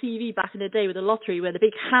have on the TV back in the day with the lottery where the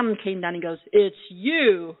big hand came down and goes, it's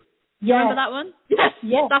you? You remember that one?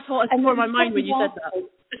 Yes. That's what I saw in my mind when you said that.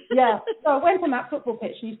 Yeah. So I went on that football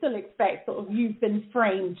pitch and you still expect sort of you've been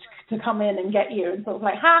framed to come in and get you and sort of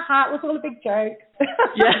like, ha, it was all a big joke.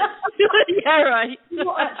 Yeah, right. We're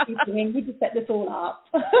not actually doing, we just set this all up.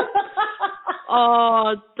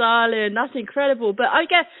 Oh, darling, that's incredible. But I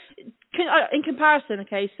guess, in comparison,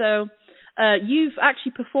 okay, so you've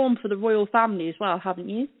actually performed for the royal family as well, haven't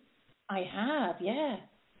you? I have, yeah.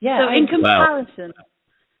 So in comparison,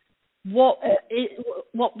 what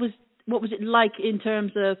was it like in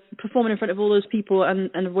terms of performing in front of all those people and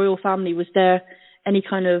the royal family? Was there any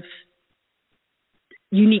kind of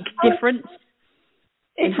unique difference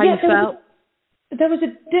in how you felt? There was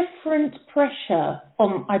a different pressure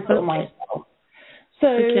I put on myself. So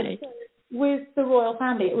with the royal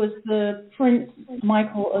family, it was the Prince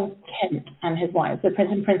Michael of Kent and his wife, the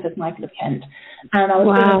Prince and Princess Michael of Kent. And I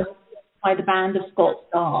was by the band of Scots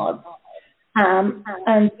Guards. And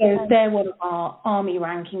so they're one of our army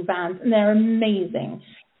ranking bands, and they're amazing.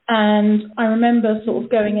 And I remember sort of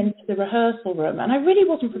going into the rehearsal room, and I really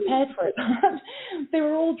wasn't prepared for it. They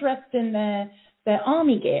were all dressed in their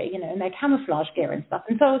army gear, you know, and their camouflage gear and stuff.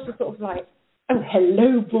 And so I was just sort of like, oh,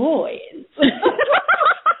 hello, boys.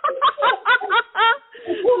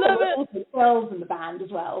 Love it. 12s in the band as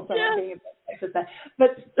well, so I'm being a bit sexist there.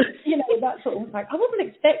 But, you know, that sort of like, I wasn't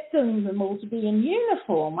expecting them all to be in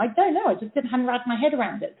uniform. I don't know, I just hadn't wrapped my head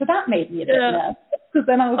around it. So that made me a bit nervous, because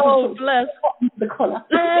then I was sort of the collar.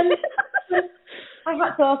 And I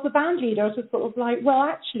had to ask the band leader, I was just sort of like, well,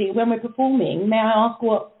 actually, when we're performing, may I ask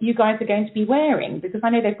what you guys are going to be wearing? Because I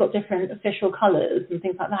know they've got different official colours and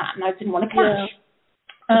things like that, and I didn't want to clash.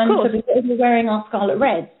 And so they were wearing our scarlet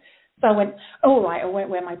reds. So I went, all right, I won't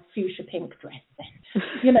wear my fuchsia pink dress then,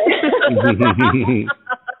 you know.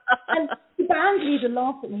 And the band leader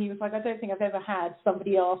laughed at me. He was like, I don't think I've ever had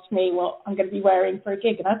somebody ask me what I'm going to be wearing for a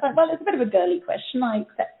gig. And I was like, well, it's a bit of a girly question. I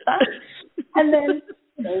accept that. And then,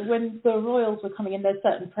 you know, when the royals were coming in, there's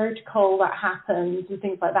certain protocol that happens and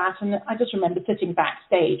things like that. And I just remember sitting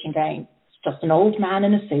backstage and going, it's just an old man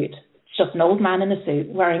in a suit. It's just an old man in a suit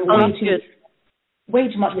wearing way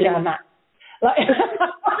too much beyond that. Like,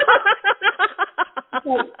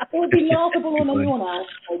 it would be laughable on anyone else.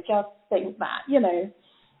 I just think that, you know.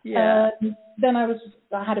 Yeah. Then I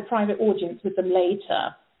had a private audience with them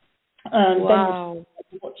later. Then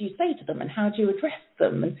what do you say to them and how do you address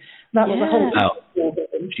them? And that was a whole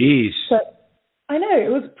thing. Jeez. So, I know,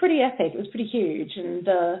 it was pretty epic. It was pretty huge, and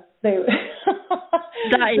that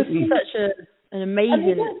is such an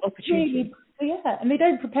amazing opportunity. Really, and they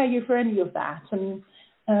don't prepare you for any of that.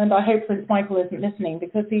 And I hope Prince Michael isn't listening,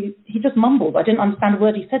 because he just mumbled. I didn't understand a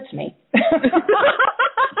word he said to me. I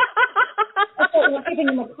thought we were giving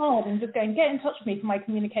him a card and just going, get in touch with me for my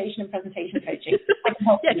communication and presentation coaching. I can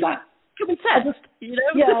help you with that. Can we test? You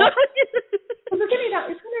know? Yeah.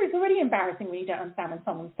 It's already embarrassing when you don't understand when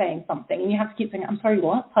someone's saying something and you have to keep saying, I'm sorry,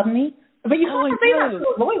 what? Pardon me? But you can't say that to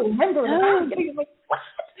a loyal member of the band. You're like, what?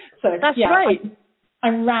 So, that's right. I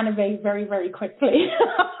ran away very, very quickly.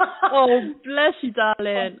 Oh, bless you,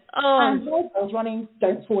 darling. Oh. And while I was running,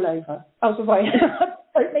 don't fall over. I was like,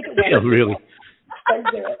 don't make it worse. Yeah, really. Don't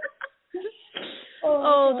do it.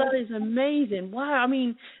 Oh, that is amazing. Wow. I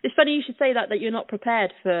mean, it's funny you should say that you're not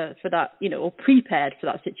prepared for that, you know, or prepared for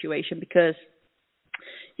that situation, because,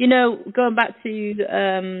 you know, going back to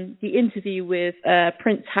the interview with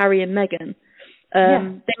Prince Harry and Meghan,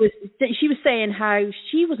 She was saying how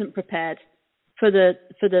she wasn't prepared for the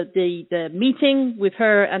meeting with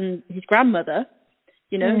her and his grandmother.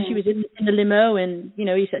 You know, she was in the limo, and you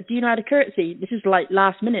know, he said, "Do you know how to curtsy?" This is like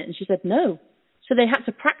last minute, and she said no. So they had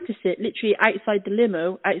to practice it literally outside the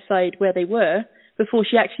limo, outside where they were, before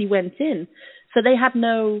she actually went in. So they had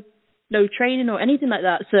no training or anything like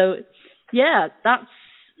that. So yeah, that's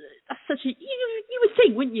such a you would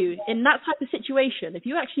think, wouldn't you, in that type of situation, if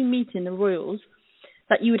you actually meet in the royals,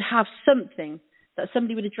 that you would have something that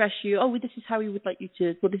somebody would address you. Oh, this is how we would like you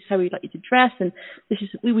to. Well, this is how we'd like you to dress, and this is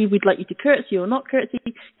we would like you to curtsy or not curtsy.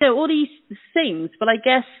 You know, all these things. But I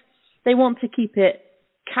guess they want to keep it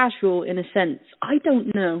casual in a sense. I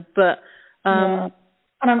don't know, but and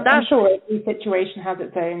I'm sure every situation has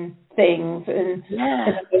its own things. And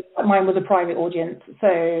mine was a private audience, so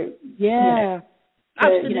absolutely. You know, I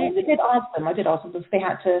did ask them because they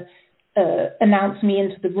had to announce me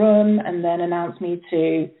into the room and then announce me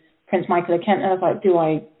to Prince Michael of Kent. And I was like, do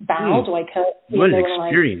I bow? Do I curtsy? What an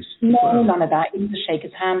experience. Like, no, none of that. You can just shake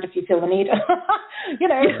his hand if you feel the need. You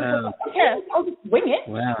know, okay, I'll just wing it.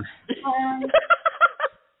 Wow.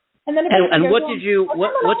 And then what did you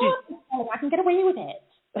I can get away with it.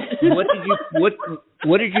 What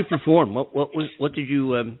did you perform? What did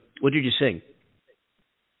you sing?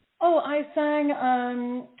 Oh, I sang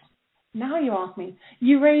now you ask me.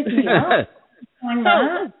 You Raised Me Up. Sang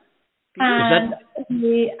that. And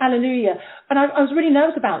the Alleluia. And I was really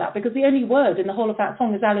nervous about that because the only word in the whole of that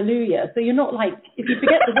song is Alleluia. So you're not like, if you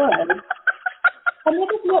forget the word, and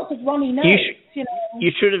there's lots of runny notes, you know.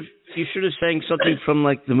 You should have sang something from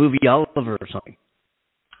like the movie Oliver or something.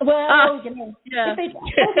 Well, you know, if they told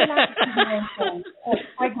me that,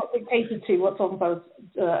 I got dictated to what songs I was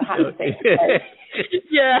happy to sing. So.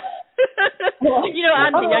 Yeah. Well, you know,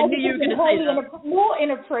 Andy, I knew you were going to say that. More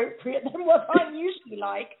inappropriate than what I usually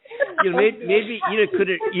like. You know, maybe you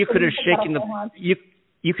could have shaken the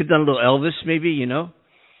you could have done a little Elvis, maybe, you know.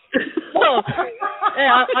 Well,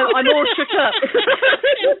 yeah, I'm all shook up.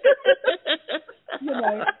 You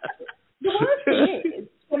know, the worst thing is,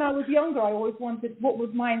 when I was younger, I always wanted, what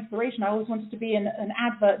was my inspiration? I always wanted to be an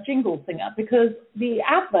advert jingle singer because the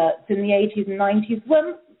adverts in the 80s and 90s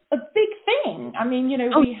were a big thing. I mean, you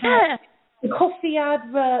know, we had the coffee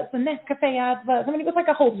adverts, the Nescafe adverts. I mean, it was like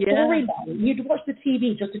a whole storyline. You'd watch the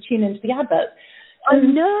TV just to tune into the adverts.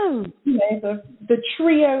 And, you know, the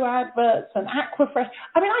Trio adverts and Aquafresh.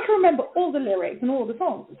 I mean, I can remember all the lyrics and all the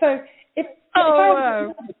songs. So if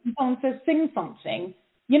someone says sing something,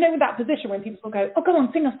 you know, in that position when people will go, oh, go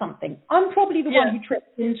on, sing us something. I'm probably the one who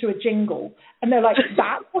tripped into a jingle. And they're like,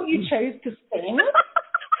 that's what you chose to sing?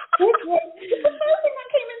 It's the first thing that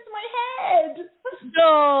came into my head.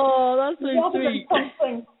 Oh, that's so sweet.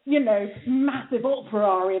 Something, you know, massive opera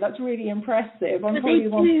aria that's really impressive. I'm probably the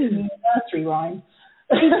one singing a nursery rhyme.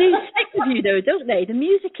 They do stick with you though, don't they? The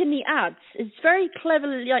music in the ads is very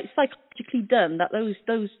cleverly, like, psychologically done. That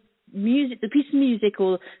those music, the piece of music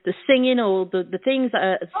or the singing or the things that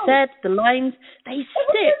are said, the lines, they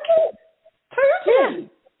stick. Totally.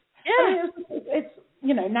 Yeah. I mean, it's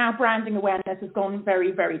you know, now branding awareness has gone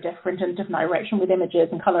very, very different in different direction with images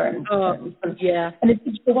and colour and in the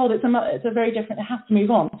digital world it's a very different. It has to move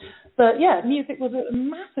on. But yeah, music was a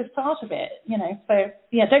massive part of it. You know, so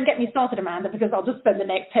yeah, don't get me started, Amanda, because I'll just spend the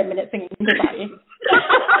next 10 minutes singing about you.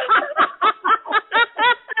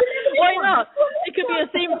 Why not? It could be a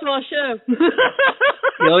theme to our show.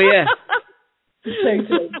 Oh yeah.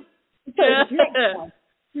 Totally.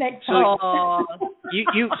 Next time.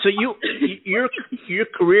 Your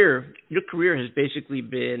career has basically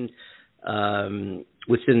been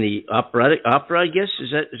within the opera, I guess.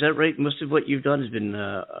 Is that right? Most of what you've done has been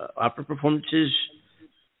opera performances.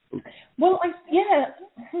 Well, it's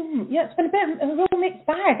been a real mixed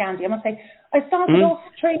bag, Andy. I must say, I started off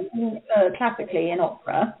training classically in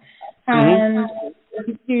opera, and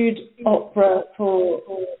pursued opera for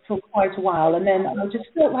quite a while, and then I just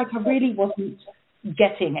felt like I really wasn't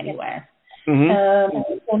getting anywhere. Or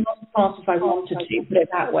not as fast as I wanted to, put it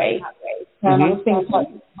that way. I was being quite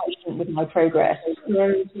patient with my progress.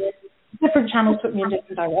 And different channels took me in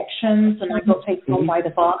different directions, and I got taken on by the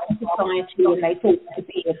Wagner Society, and they thought I could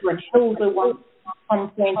be a Brunhilde one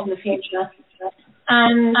point in the future.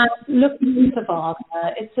 And looking into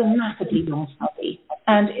Wagner, it's a massively long study.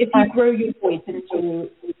 And if you grow your voice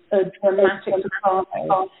into a dramatic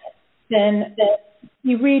soprano, then it's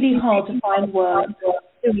really hard to find work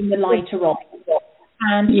doing the lighter roles.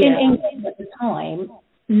 And in England at the time,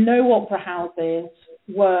 no opera houses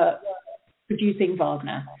were producing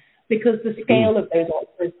Wagner because the scale of those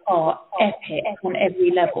operas are epic on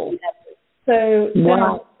every level. So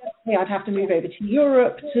I'd have to move over to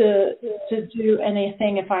Europe to do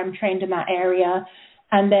anything if I'm trained in that area.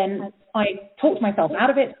 And then I talked myself out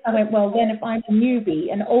of it. I went, well, then if I'm a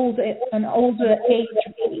newbie, an older age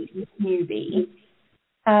newbie,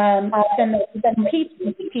 then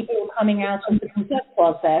people coming out of the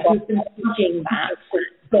conservatoires there who've been studying that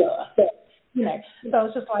birth. So I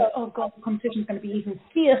was just like, oh God, the competition's going to be even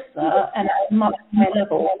fiercer and at a much higher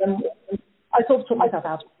level. And I sort of took myself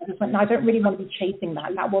out of it. I just went, no, I don't really want to be chasing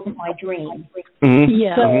that. That wasn't my dream. Mm-hmm.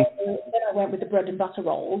 Yeah. So then I went with the bread and butter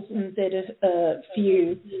roles and did a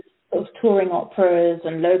few sort of touring operas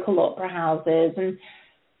and local opera houses. And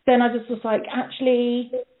then I just was like,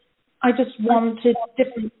 actually, I just wanted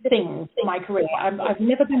different things in my career. I've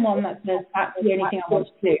never been one that says that's the only thing I want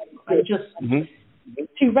to do. I'm just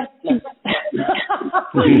too restless.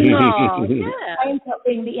 Oh, yeah. I ended up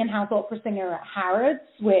being the in-house opera singer at Harrods,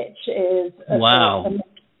 which is a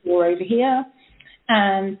tour over here.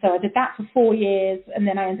 And so I did that for 4 years, and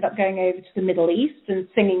then I ended up going over to the Middle East and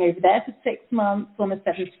singing over there for 6 months on a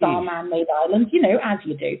 7-star man-made island, as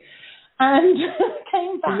you do. And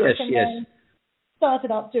came back then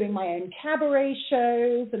started up doing my own cabaret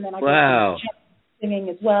shows, and then I got singing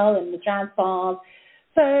as well in the jazz bars.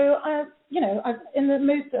 So, I've, in the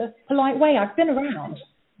most polite way, I've been around.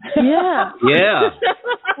 Yeah. Yeah.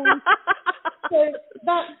 So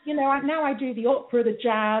that, now I do the opera, the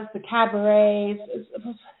jazz, the cabarets,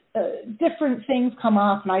 different things come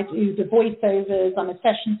up, and I do the voiceovers. I'm a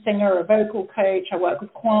session singer, a vocal coach. I work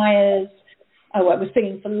with choirs. I work with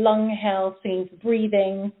singing for lung health, singing for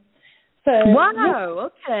breathing. So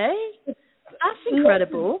Okay. That's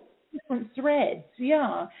incredible. Different threads,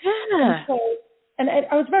 yeah. Yeah. And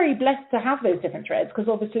I was very blessed to have those different threads, because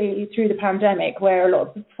obviously through the pandemic, where a lot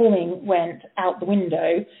of the performing went out the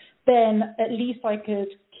window, then at least I could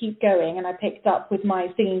keep going. And I picked up with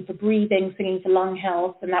my singing for breathing, singing for lung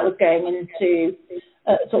health, and that was going into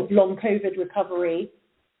sort of long COVID recovery.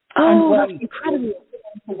 Oh, that's incredible.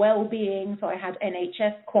 For well-being, so I had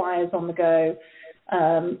NHS choirs on the go.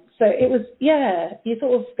 So it was, you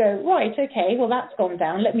sort of go, right, okay, well, that's gone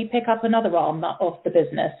down. Let me pick up another arm of the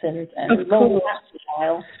business and roll that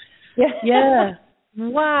style. Yeah.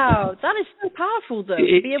 Wow. That is so powerful, though.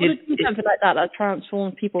 To be able to do something like that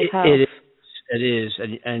transforms people's health. It is.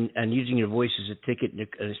 And using your voice as a ticket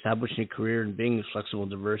and establishing a career and being flexible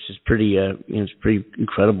and diverse is pretty, it's pretty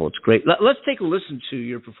incredible. It's great. Let's take a listen to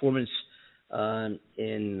your performance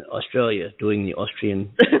in Australia, doing the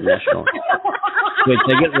Austrian National Anthem. Wait,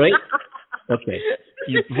 did I get it right? Okay.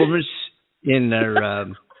 Your performance in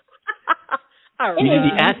the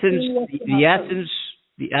Athens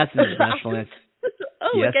National Anthem.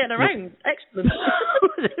 Oh, we're getting around. Excellent.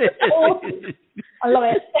 I love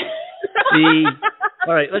it.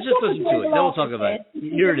 All right, let's just listen to it. Then we'll talk about it.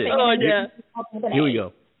 Here it is. Oh, yeah. Here we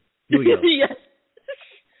go. Yes.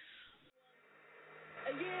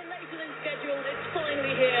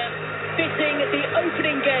 Fitting, the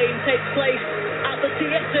opening game takes place at the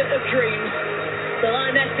Theatre of Dreams. The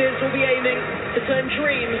Lionesses will be aiming to turn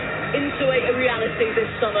dreams into a reality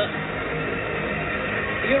this summer.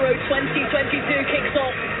 Euro 2022 kicks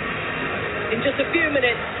off in just a few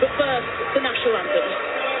minutes, but first, the national anthem.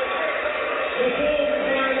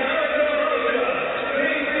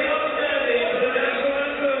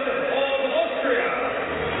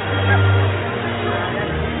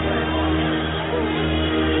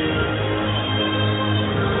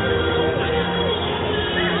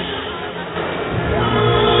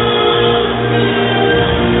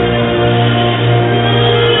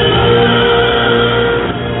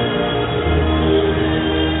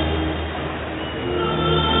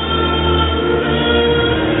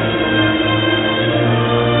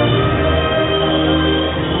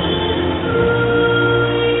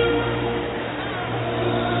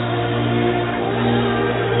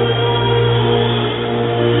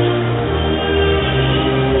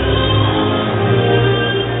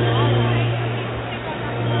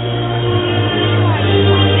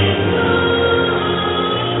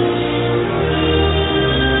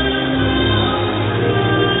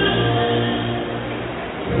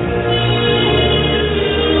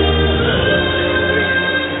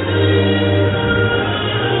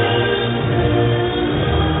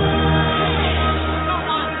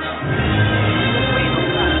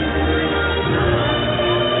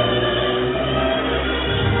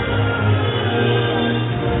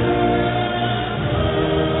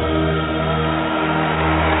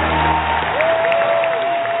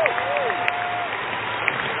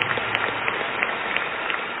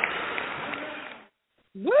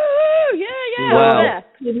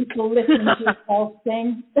 listening to yourself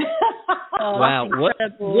sing. Wow. What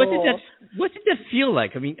did that feel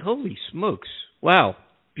like? I mean, holy smokes. Wow.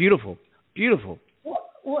 Beautiful. Beautiful.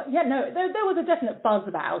 Well, yeah, no, there was a definite buzz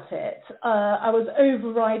about it. I was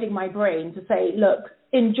overriding my brain to say, look,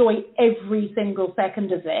 enjoy every single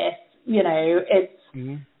second of this. You know, it's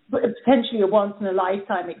potentially a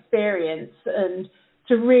once-in-a-lifetime experience, and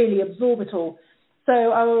to really absorb it all. So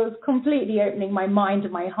I was completely opening my mind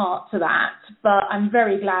and my heart to that. But I'm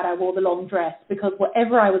very glad I wore the long dress, because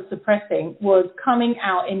whatever I was suppressing was coming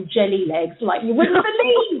out in jelly legs like you wouldn't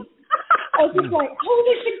believe. I was just like, hold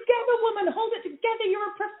it together, woman, hold it together. You're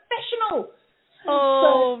a professional.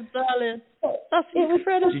 Oh, darling. That's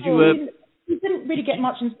incredible. We didn't really get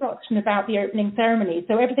much instruction about the opening ceremony,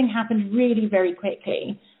 so everything happened really very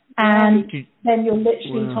quickly. And then you're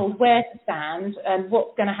literally told where to stand and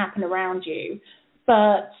what's going to happen around you.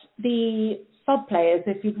 But the sub-players,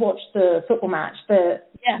 if you've watched the football match,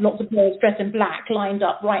 lots of players dressed in black lined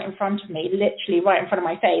up right in front of me, literally right in front of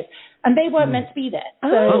my face. And they weren't meant to be there.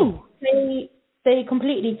 So they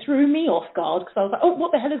completely threw me off guard, because I was like, oh,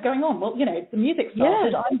 what the hell is going on? Well, you know, the music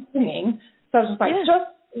started, I'm singing. So I was just like, just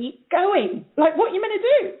keep going. Like, what are you meant to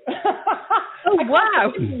do? Oh,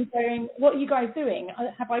 wow. Going, what are you guys doing?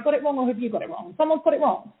 Have I got it wrong, or have you got it wrong? Someone's got it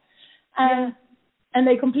wrong. And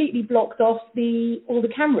they completely blocked off all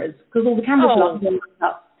the cameras, because all the cameras locked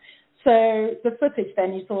up. So the footage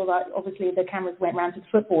then, you saw that obviously the cameras went round to the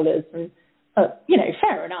footballers, and, you know,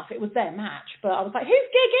 fair enough, it was their match. But I was like, whose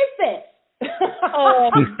gig is this? Oh,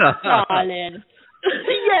 darling.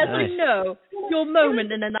 Yes, I know. Your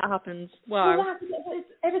moment, and then that happens. Wow. Well,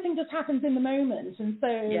 everything just happens in the moment. And so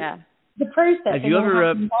the process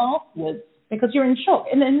happens afterwards, because you're in shock.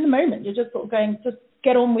 And in the moment, you're just sort of going, just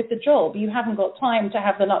get on with the job. You haven't got time to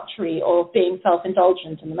have the luxury of being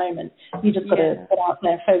self-indulgent in the moment. You just got to get out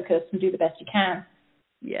there, focus, and do the best you can.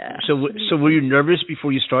 Yeah. So were you nervous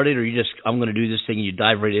before you started, or you just, I'm going to do this thing, and you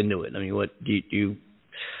dive right into it? I mean, what do you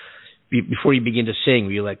before you begin to sing,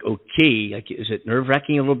 were you like, okay, like, is it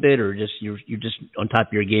nerve-wracking a little bit, or just you're just on top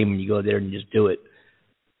of your game when you go there and you just do it?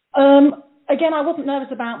 Again, I wasn't nervous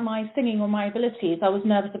about my singing or my abilities. I was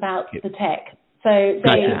nervous about the tech. So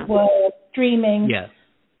they were streaming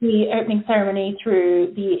the opening ceremony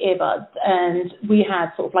through the earbuds, and we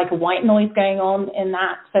had sort of like a white noise going on in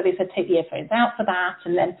that. So they said, take the earphones out for that.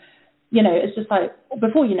 And then, you know, it's just like,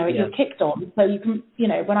 before you know it, you're kicked on. So you can, you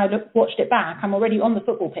know, when I watched it back, I'm already on the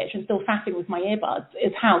football pitch and still faffing with my earbuds.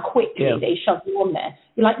 It's how quickly they shove you on there.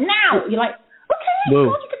 You're like, now! You're like, okay,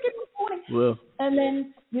 God, you can give me a warning. And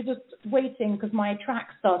then you're just waiting, because my track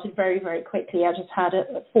started very, very quickly. I just had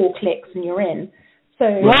 4 clicks and you're in. So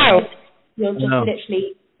you'll just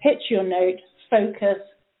literally pitch your note, focus,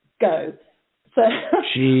 go. So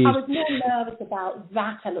I was more nervous about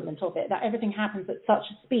that element of it, that everything happens at such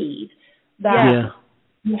a speed that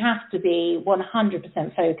you have to be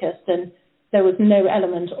 100% focused, and there was no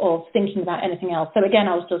element of thinking about anything else. So again,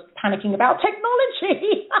 I was just panicking about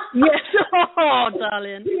technology. Yes, oh,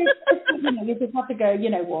 darling. You just have to go, you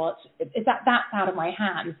know what, that's out of my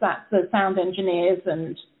hands. That's the sound engineers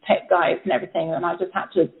and tech guys and everything, and I just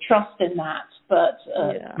had to trust in that. But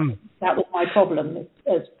that was my problem,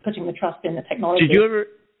 is putting the trust in the technology. Did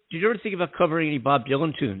you ever think about covering any Bob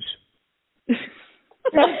Dylan tunes?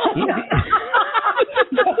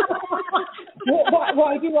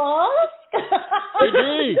 Why do you ask?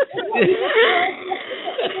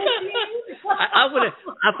 I would have.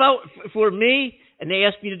 I thought for me, and they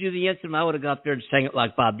asked me to do the anthem, I would have got there and sang it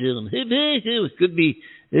like Bob Dylan. It could be.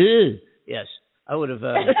 Yes, I would have.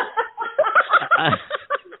 That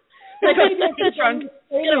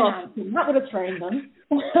would have trained them.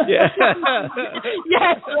 Yes,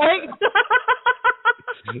 right.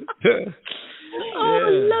 Oh, I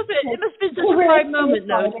love it. It must have been such a proud moment,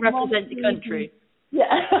 though, to represent the country. Yeah.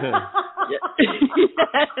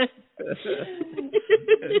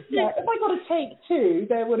 If I got a take 2,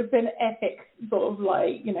 there would have been epic sort of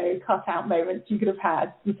like, you know, cut out moments you could have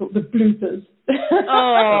had, the sort of the bloopers.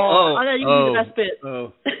 I know you can do the best bit.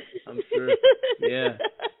 Oh, I'm sure. Yeah.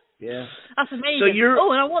 That's amazing. So you're.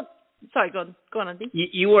 Oh, and I want. Sorry, go on, Andy.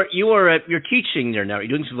 You're teaching there now. Are you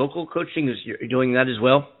doing some vocal coaching? You're doing that as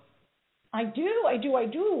well? I do.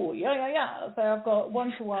 Yeah. So I've got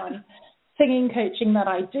one-to-one singing coaching that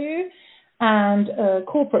I do, and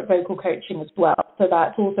corporate vocal coaching as well. So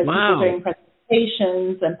that's also people doing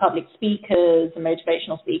presentations and public speakers and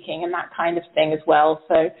motivational speaking and that kind of thing as well.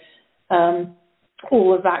 So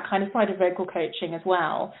all of that kind of side of vocal coaching as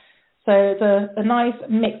well. So it's a nice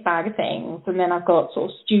mixed bag of things. And then I've got sort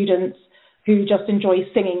of students who just enjoy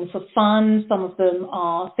singing for fun. Some of them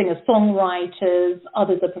are singer-songwriters,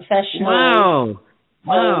 others are professionals. Wow.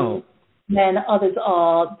 Wow. Then others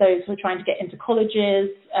are those who are trying to get into colleges,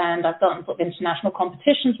 and I've done sort of international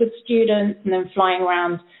competitions with students, and then flying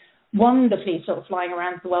around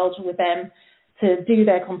the world with them to do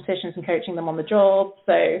their competitions and coaching them on the job.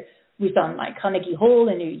 So we've done like Carnegie Hall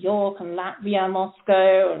in New York and Latvia,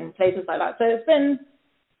 Moscow, and places like that. So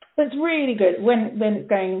it's really good when the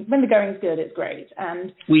going's good. It's great,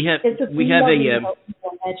 and it's just lovely to help people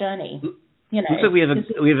on their journny. You know, looks like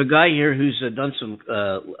we have a guy here who's done some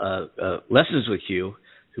lessons with you,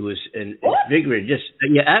 who is invigorated.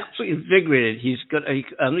 Absolutely invigorated.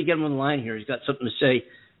 I'm going to get him on the line here. He's got something to say.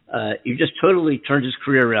 You just totally turned his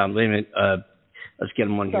career around. Wait a minute. Let's get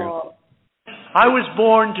him on here. I was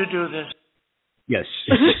born to do this. Yes.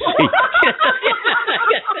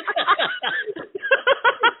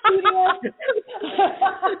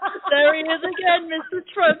 There he is again, Mr.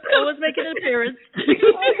 Trump, always making an appearance. Oh,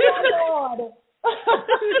 my God.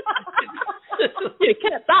 You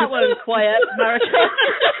kept that one quiet, Marika.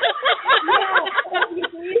 Yeah,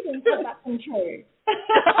 that's reason for that control.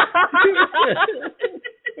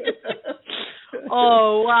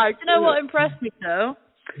 Oh, wow. Do you know what impressed me, though?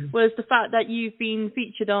 Was the fact that you've been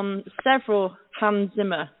featured on several Hans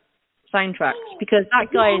Zimmer soundtracks, because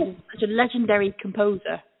that guy is such a legendary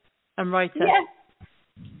composer and writer.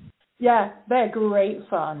 Yeah, they're great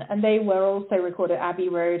fun, and they were also recorded at Abbey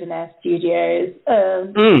Road in their studios.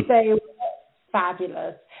 They were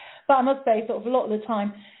fabulous. But I must say, sort of a lot of the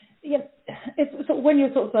time, it's sort of when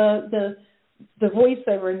you're sort of the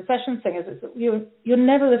voiceover and the session singers, you're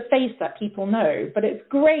never the face that people know. But it's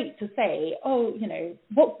great to say, oh,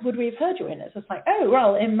 what would we have heard you in? It's just like, oh,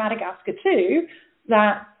 well, in Madagascar 2,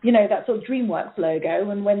 that sort of DreamWorks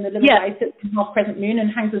logo, and when the little guy sits in half crescent moon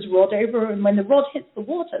and hangs his rod over, and when the rod hits the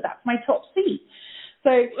water, that's my top C.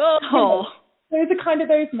 So those are kind of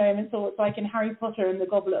those moments, or it's like in Harry Potter and the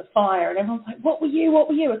Goblet of Fire, and everyone's like, what were you?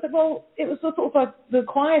 I said, well, it was sort of like the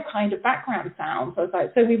choir kind of background sound. So I was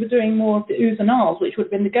like, so we were doing more of the oohs and ahs, which would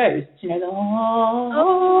have been the ghosts, the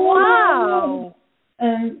wow,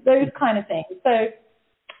 and those kind of things. So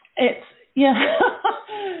it's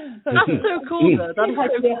that's so cool, though. That's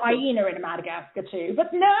like to be a hyena in Madagascar too,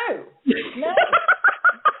 but no.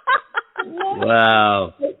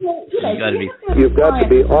 Wow. You've got to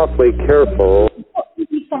be awfully careful.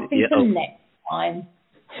 Something for next time.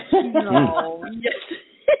 No.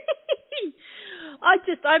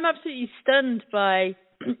 I'm absolutely stunned by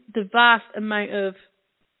the vast amount of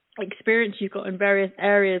experience you've got in various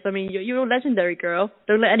areas. I mean, you're a legendary, girl.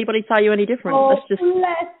 Don't let anybody tell you any different. Oh,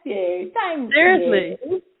 bless you. Thank Seriously.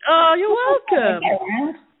 you. Oh, you're welcome.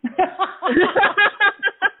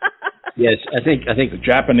 Yes, I think the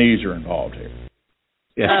Japanese are involved here.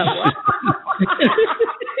 Yeah.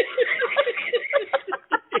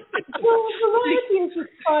 Well, variety is the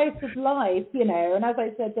spice of life, and as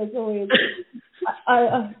I said, there's always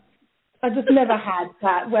I just never had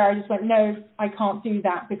that where I just went, no, I can't do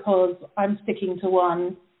that because I'm sticking to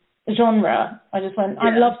one genre. I just went,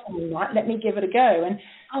 I love something like that, let me give it a go. And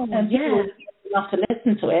people enough to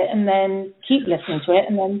listen to it and then keep listening to it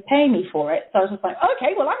and then pay me for it. So I was just like,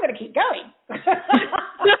 okay, well, I'm going to keep going.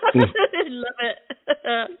 Love it.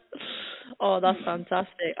 Oh, that's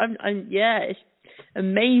fantastic. It's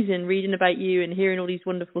amazing reading about you and hearing all these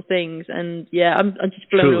wonderful things. And I'm just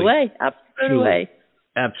blown away. Absolutely blown away.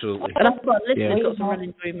 Absolutely. And I've got listeners got some real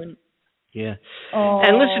enjoyment. Yeah.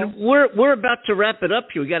 And listen, we're about to wrap it up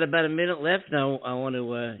here. We got about a minute left now. I want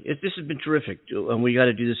to. This has been terrific, and we got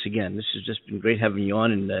to do this again. This has just been great having you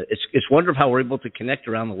on, and it's wonderful how we're able to connect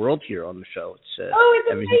around the world here on the show. It's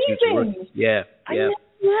amazing. Yeah. It's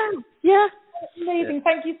amazing.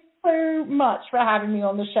 Thank you so much for having me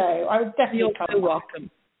on the show. I would definitely come. You're welcome.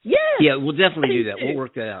 Yeah, we'll definitely do that. We'll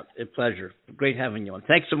work that out. A pleasure. Great having you on.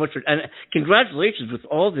 Thanks so much and congratulations with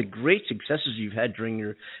all the great successes you've had during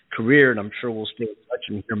your career. And I'm sure we'll stay in touch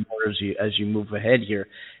and hear more as you move ahead here.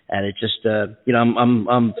 And it just,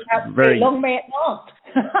 I'm very long may it last.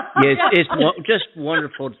 it's just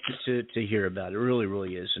wonderful to hear about. It really,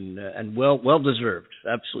 really is, and well deserved.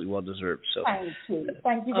 Absolutely well deserved. So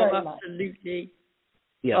thank you very much. Absolutely.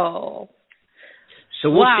 Yeah. Oh. So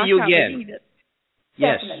we'll see you again.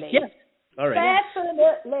 Yes. Definitely. Yes. All right.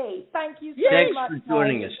 Definitely. Thank you so much. Thanks for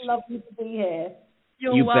joining us. It's lovely to be here.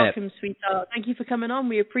 You're welcome, sweetheart. Thank you for coming on.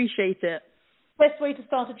 We appreciate it. Best way to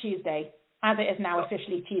start a Tuesday, as it is now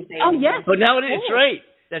officially Tuesday. Oh, yes. Oh, now it is.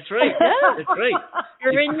 That's right. That's right.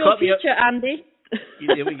 You're in your future, Andy.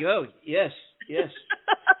 There we go. Yes.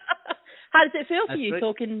 How does it feel for you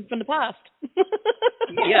talking from the past?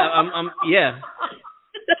 Yeah.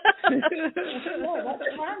 That's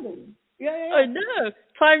random. Yeah. I know.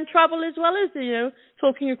 time travel as well as,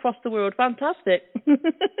 talking across the world. Fantastic.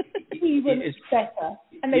 Even better.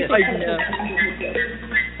 And they I know.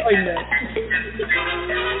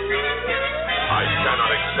 I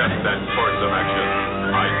cannot accept that course of action.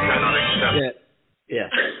 I cannot accept. Yeah.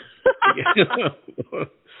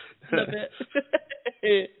 Love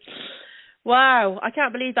it. Wow, I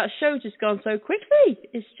can't believe that show just gone so quickly.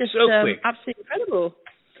 It's just so quick. Absolutely incredible.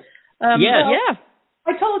 Yeah.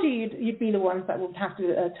 I told you you'd be the ones that would have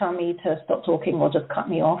to tell me to stop talking or just cut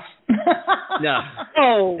me off. No.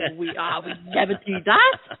 Oh, we never do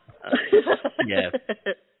that. Yeah.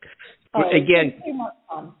 Again,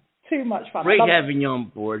 too much fun. Great having you on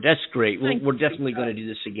board. That's great. We're definitely going to do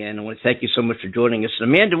this again. I want to thank you so much for joining us.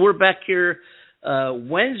 Amanda, we're back here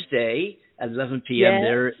Wednesday at 11 p.m.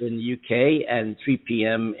 there in the UK and 3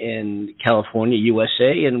 p.m. in California,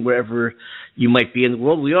 USA, and wherever you might be in the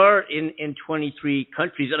world. We are in 23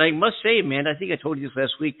 countries. And I must say, Amanda, I think I told you this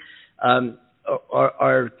last week,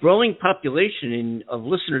 our growing population of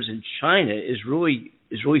listeners in China is really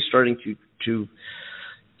starting to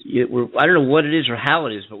I don't know what it is or how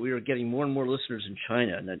it is, but we are getting more and more listeners in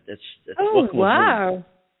China. And that's wow.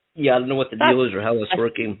 Yeah, I don't know what the deal is or how it's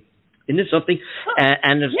working. Isn't it something?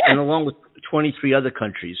 And along with 23 other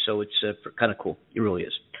countries, so it's kind of cool. It really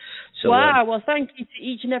is. So, wow. Well, thank you to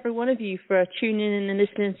each and every one of you for tuning in and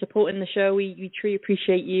listening and supporting the show. We truly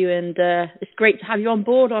appreciate you, and it's great to have you on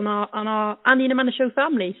board on our Andy and Amanda Show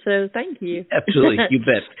family. So thank you. Absolutely, you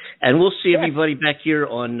bet. And we'll see everybody back here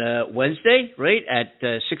on Wednesday, right, at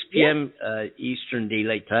 6 p.m. Eastern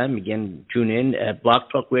Daylight Time. Again, tune in at Blog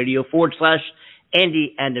Talk Radio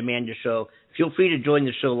 /Andy and Amanda Show. Feel free to join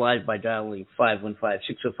the show live by dialing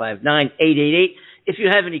 515-605-9888. If you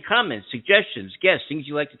have any comments, suggestions, guests, things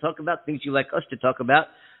you like to talk about, things you like us to talk about,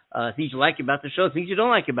 things you like about the show, things you don't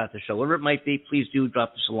like about the show, whatever it might be, please do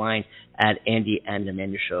drop us a line at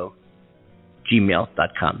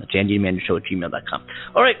AndyandAmandaShow@gmail.com. That's AndyandAmandaShow@gmail.com.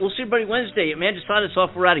 All right, we'll see everybody Wednesday. Amanda, sign us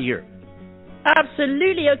off. We're out of here.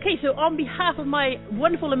 Absolutely. Okay, so on behalf of my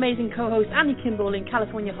wonderful, amazing co-host, Andy Kimball in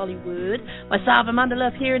California, Hollywood, myself, Amanda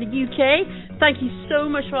Love here in the UK, thank you so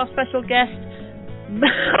much for our special guest.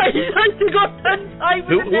 I forgot that time.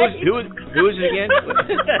 Who was it again?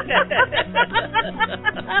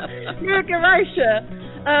 Mirika Rausher.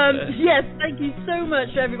 Yes, thank you so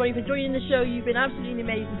much, everybody, for joining the show. You've been absolutely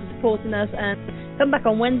amazing for supporting us, and come back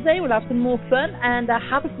on Wednesday. We'll have some more fun, and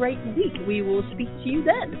have a great week. We will speak to you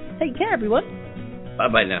then. Take care, everyone.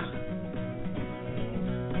 Bye-bye now.